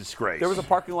it's a disgrace. There was a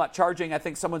parking lot charging, I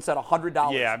think someone said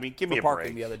 $100 yeah, I mean, give me for a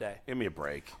parking break. the other day. Give me a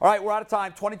break. All right, we're out of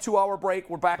time. 22-hour break.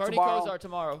 We're back Bernie tomorrow. Kosar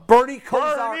tomorrow. Bernie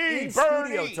Kosar in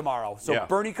studio Bernie. tomorrow. So Yeah.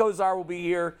 Bernie Kosar will be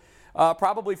here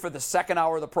probably for the second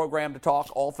hour of the program to talk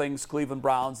all things Cleveland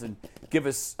Browns and give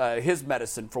us his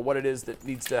medicine for what it is that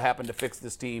needs to happen to fix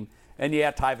this team. And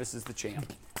yeah, Tyvus is the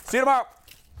champ. See you tomorrow.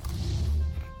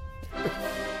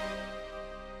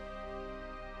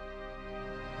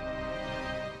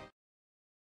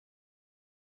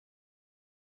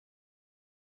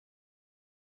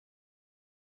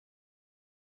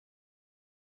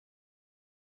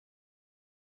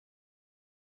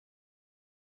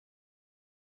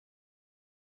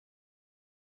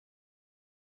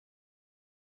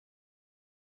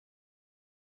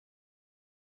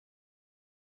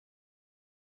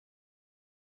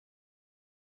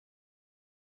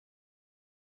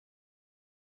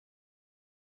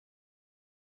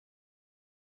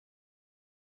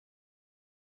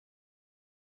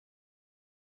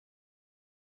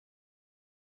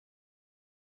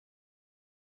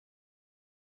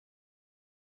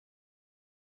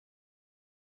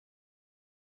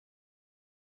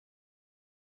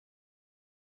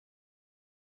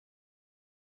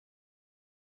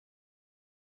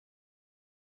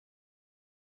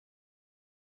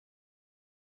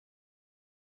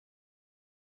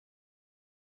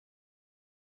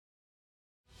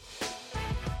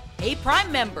 Hey,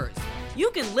 Prime members,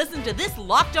 you can listen to this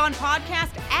Locked On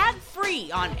podcast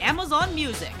ad-free on Amazon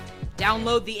Music.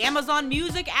 Download the Amazon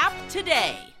Music app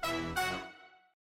today.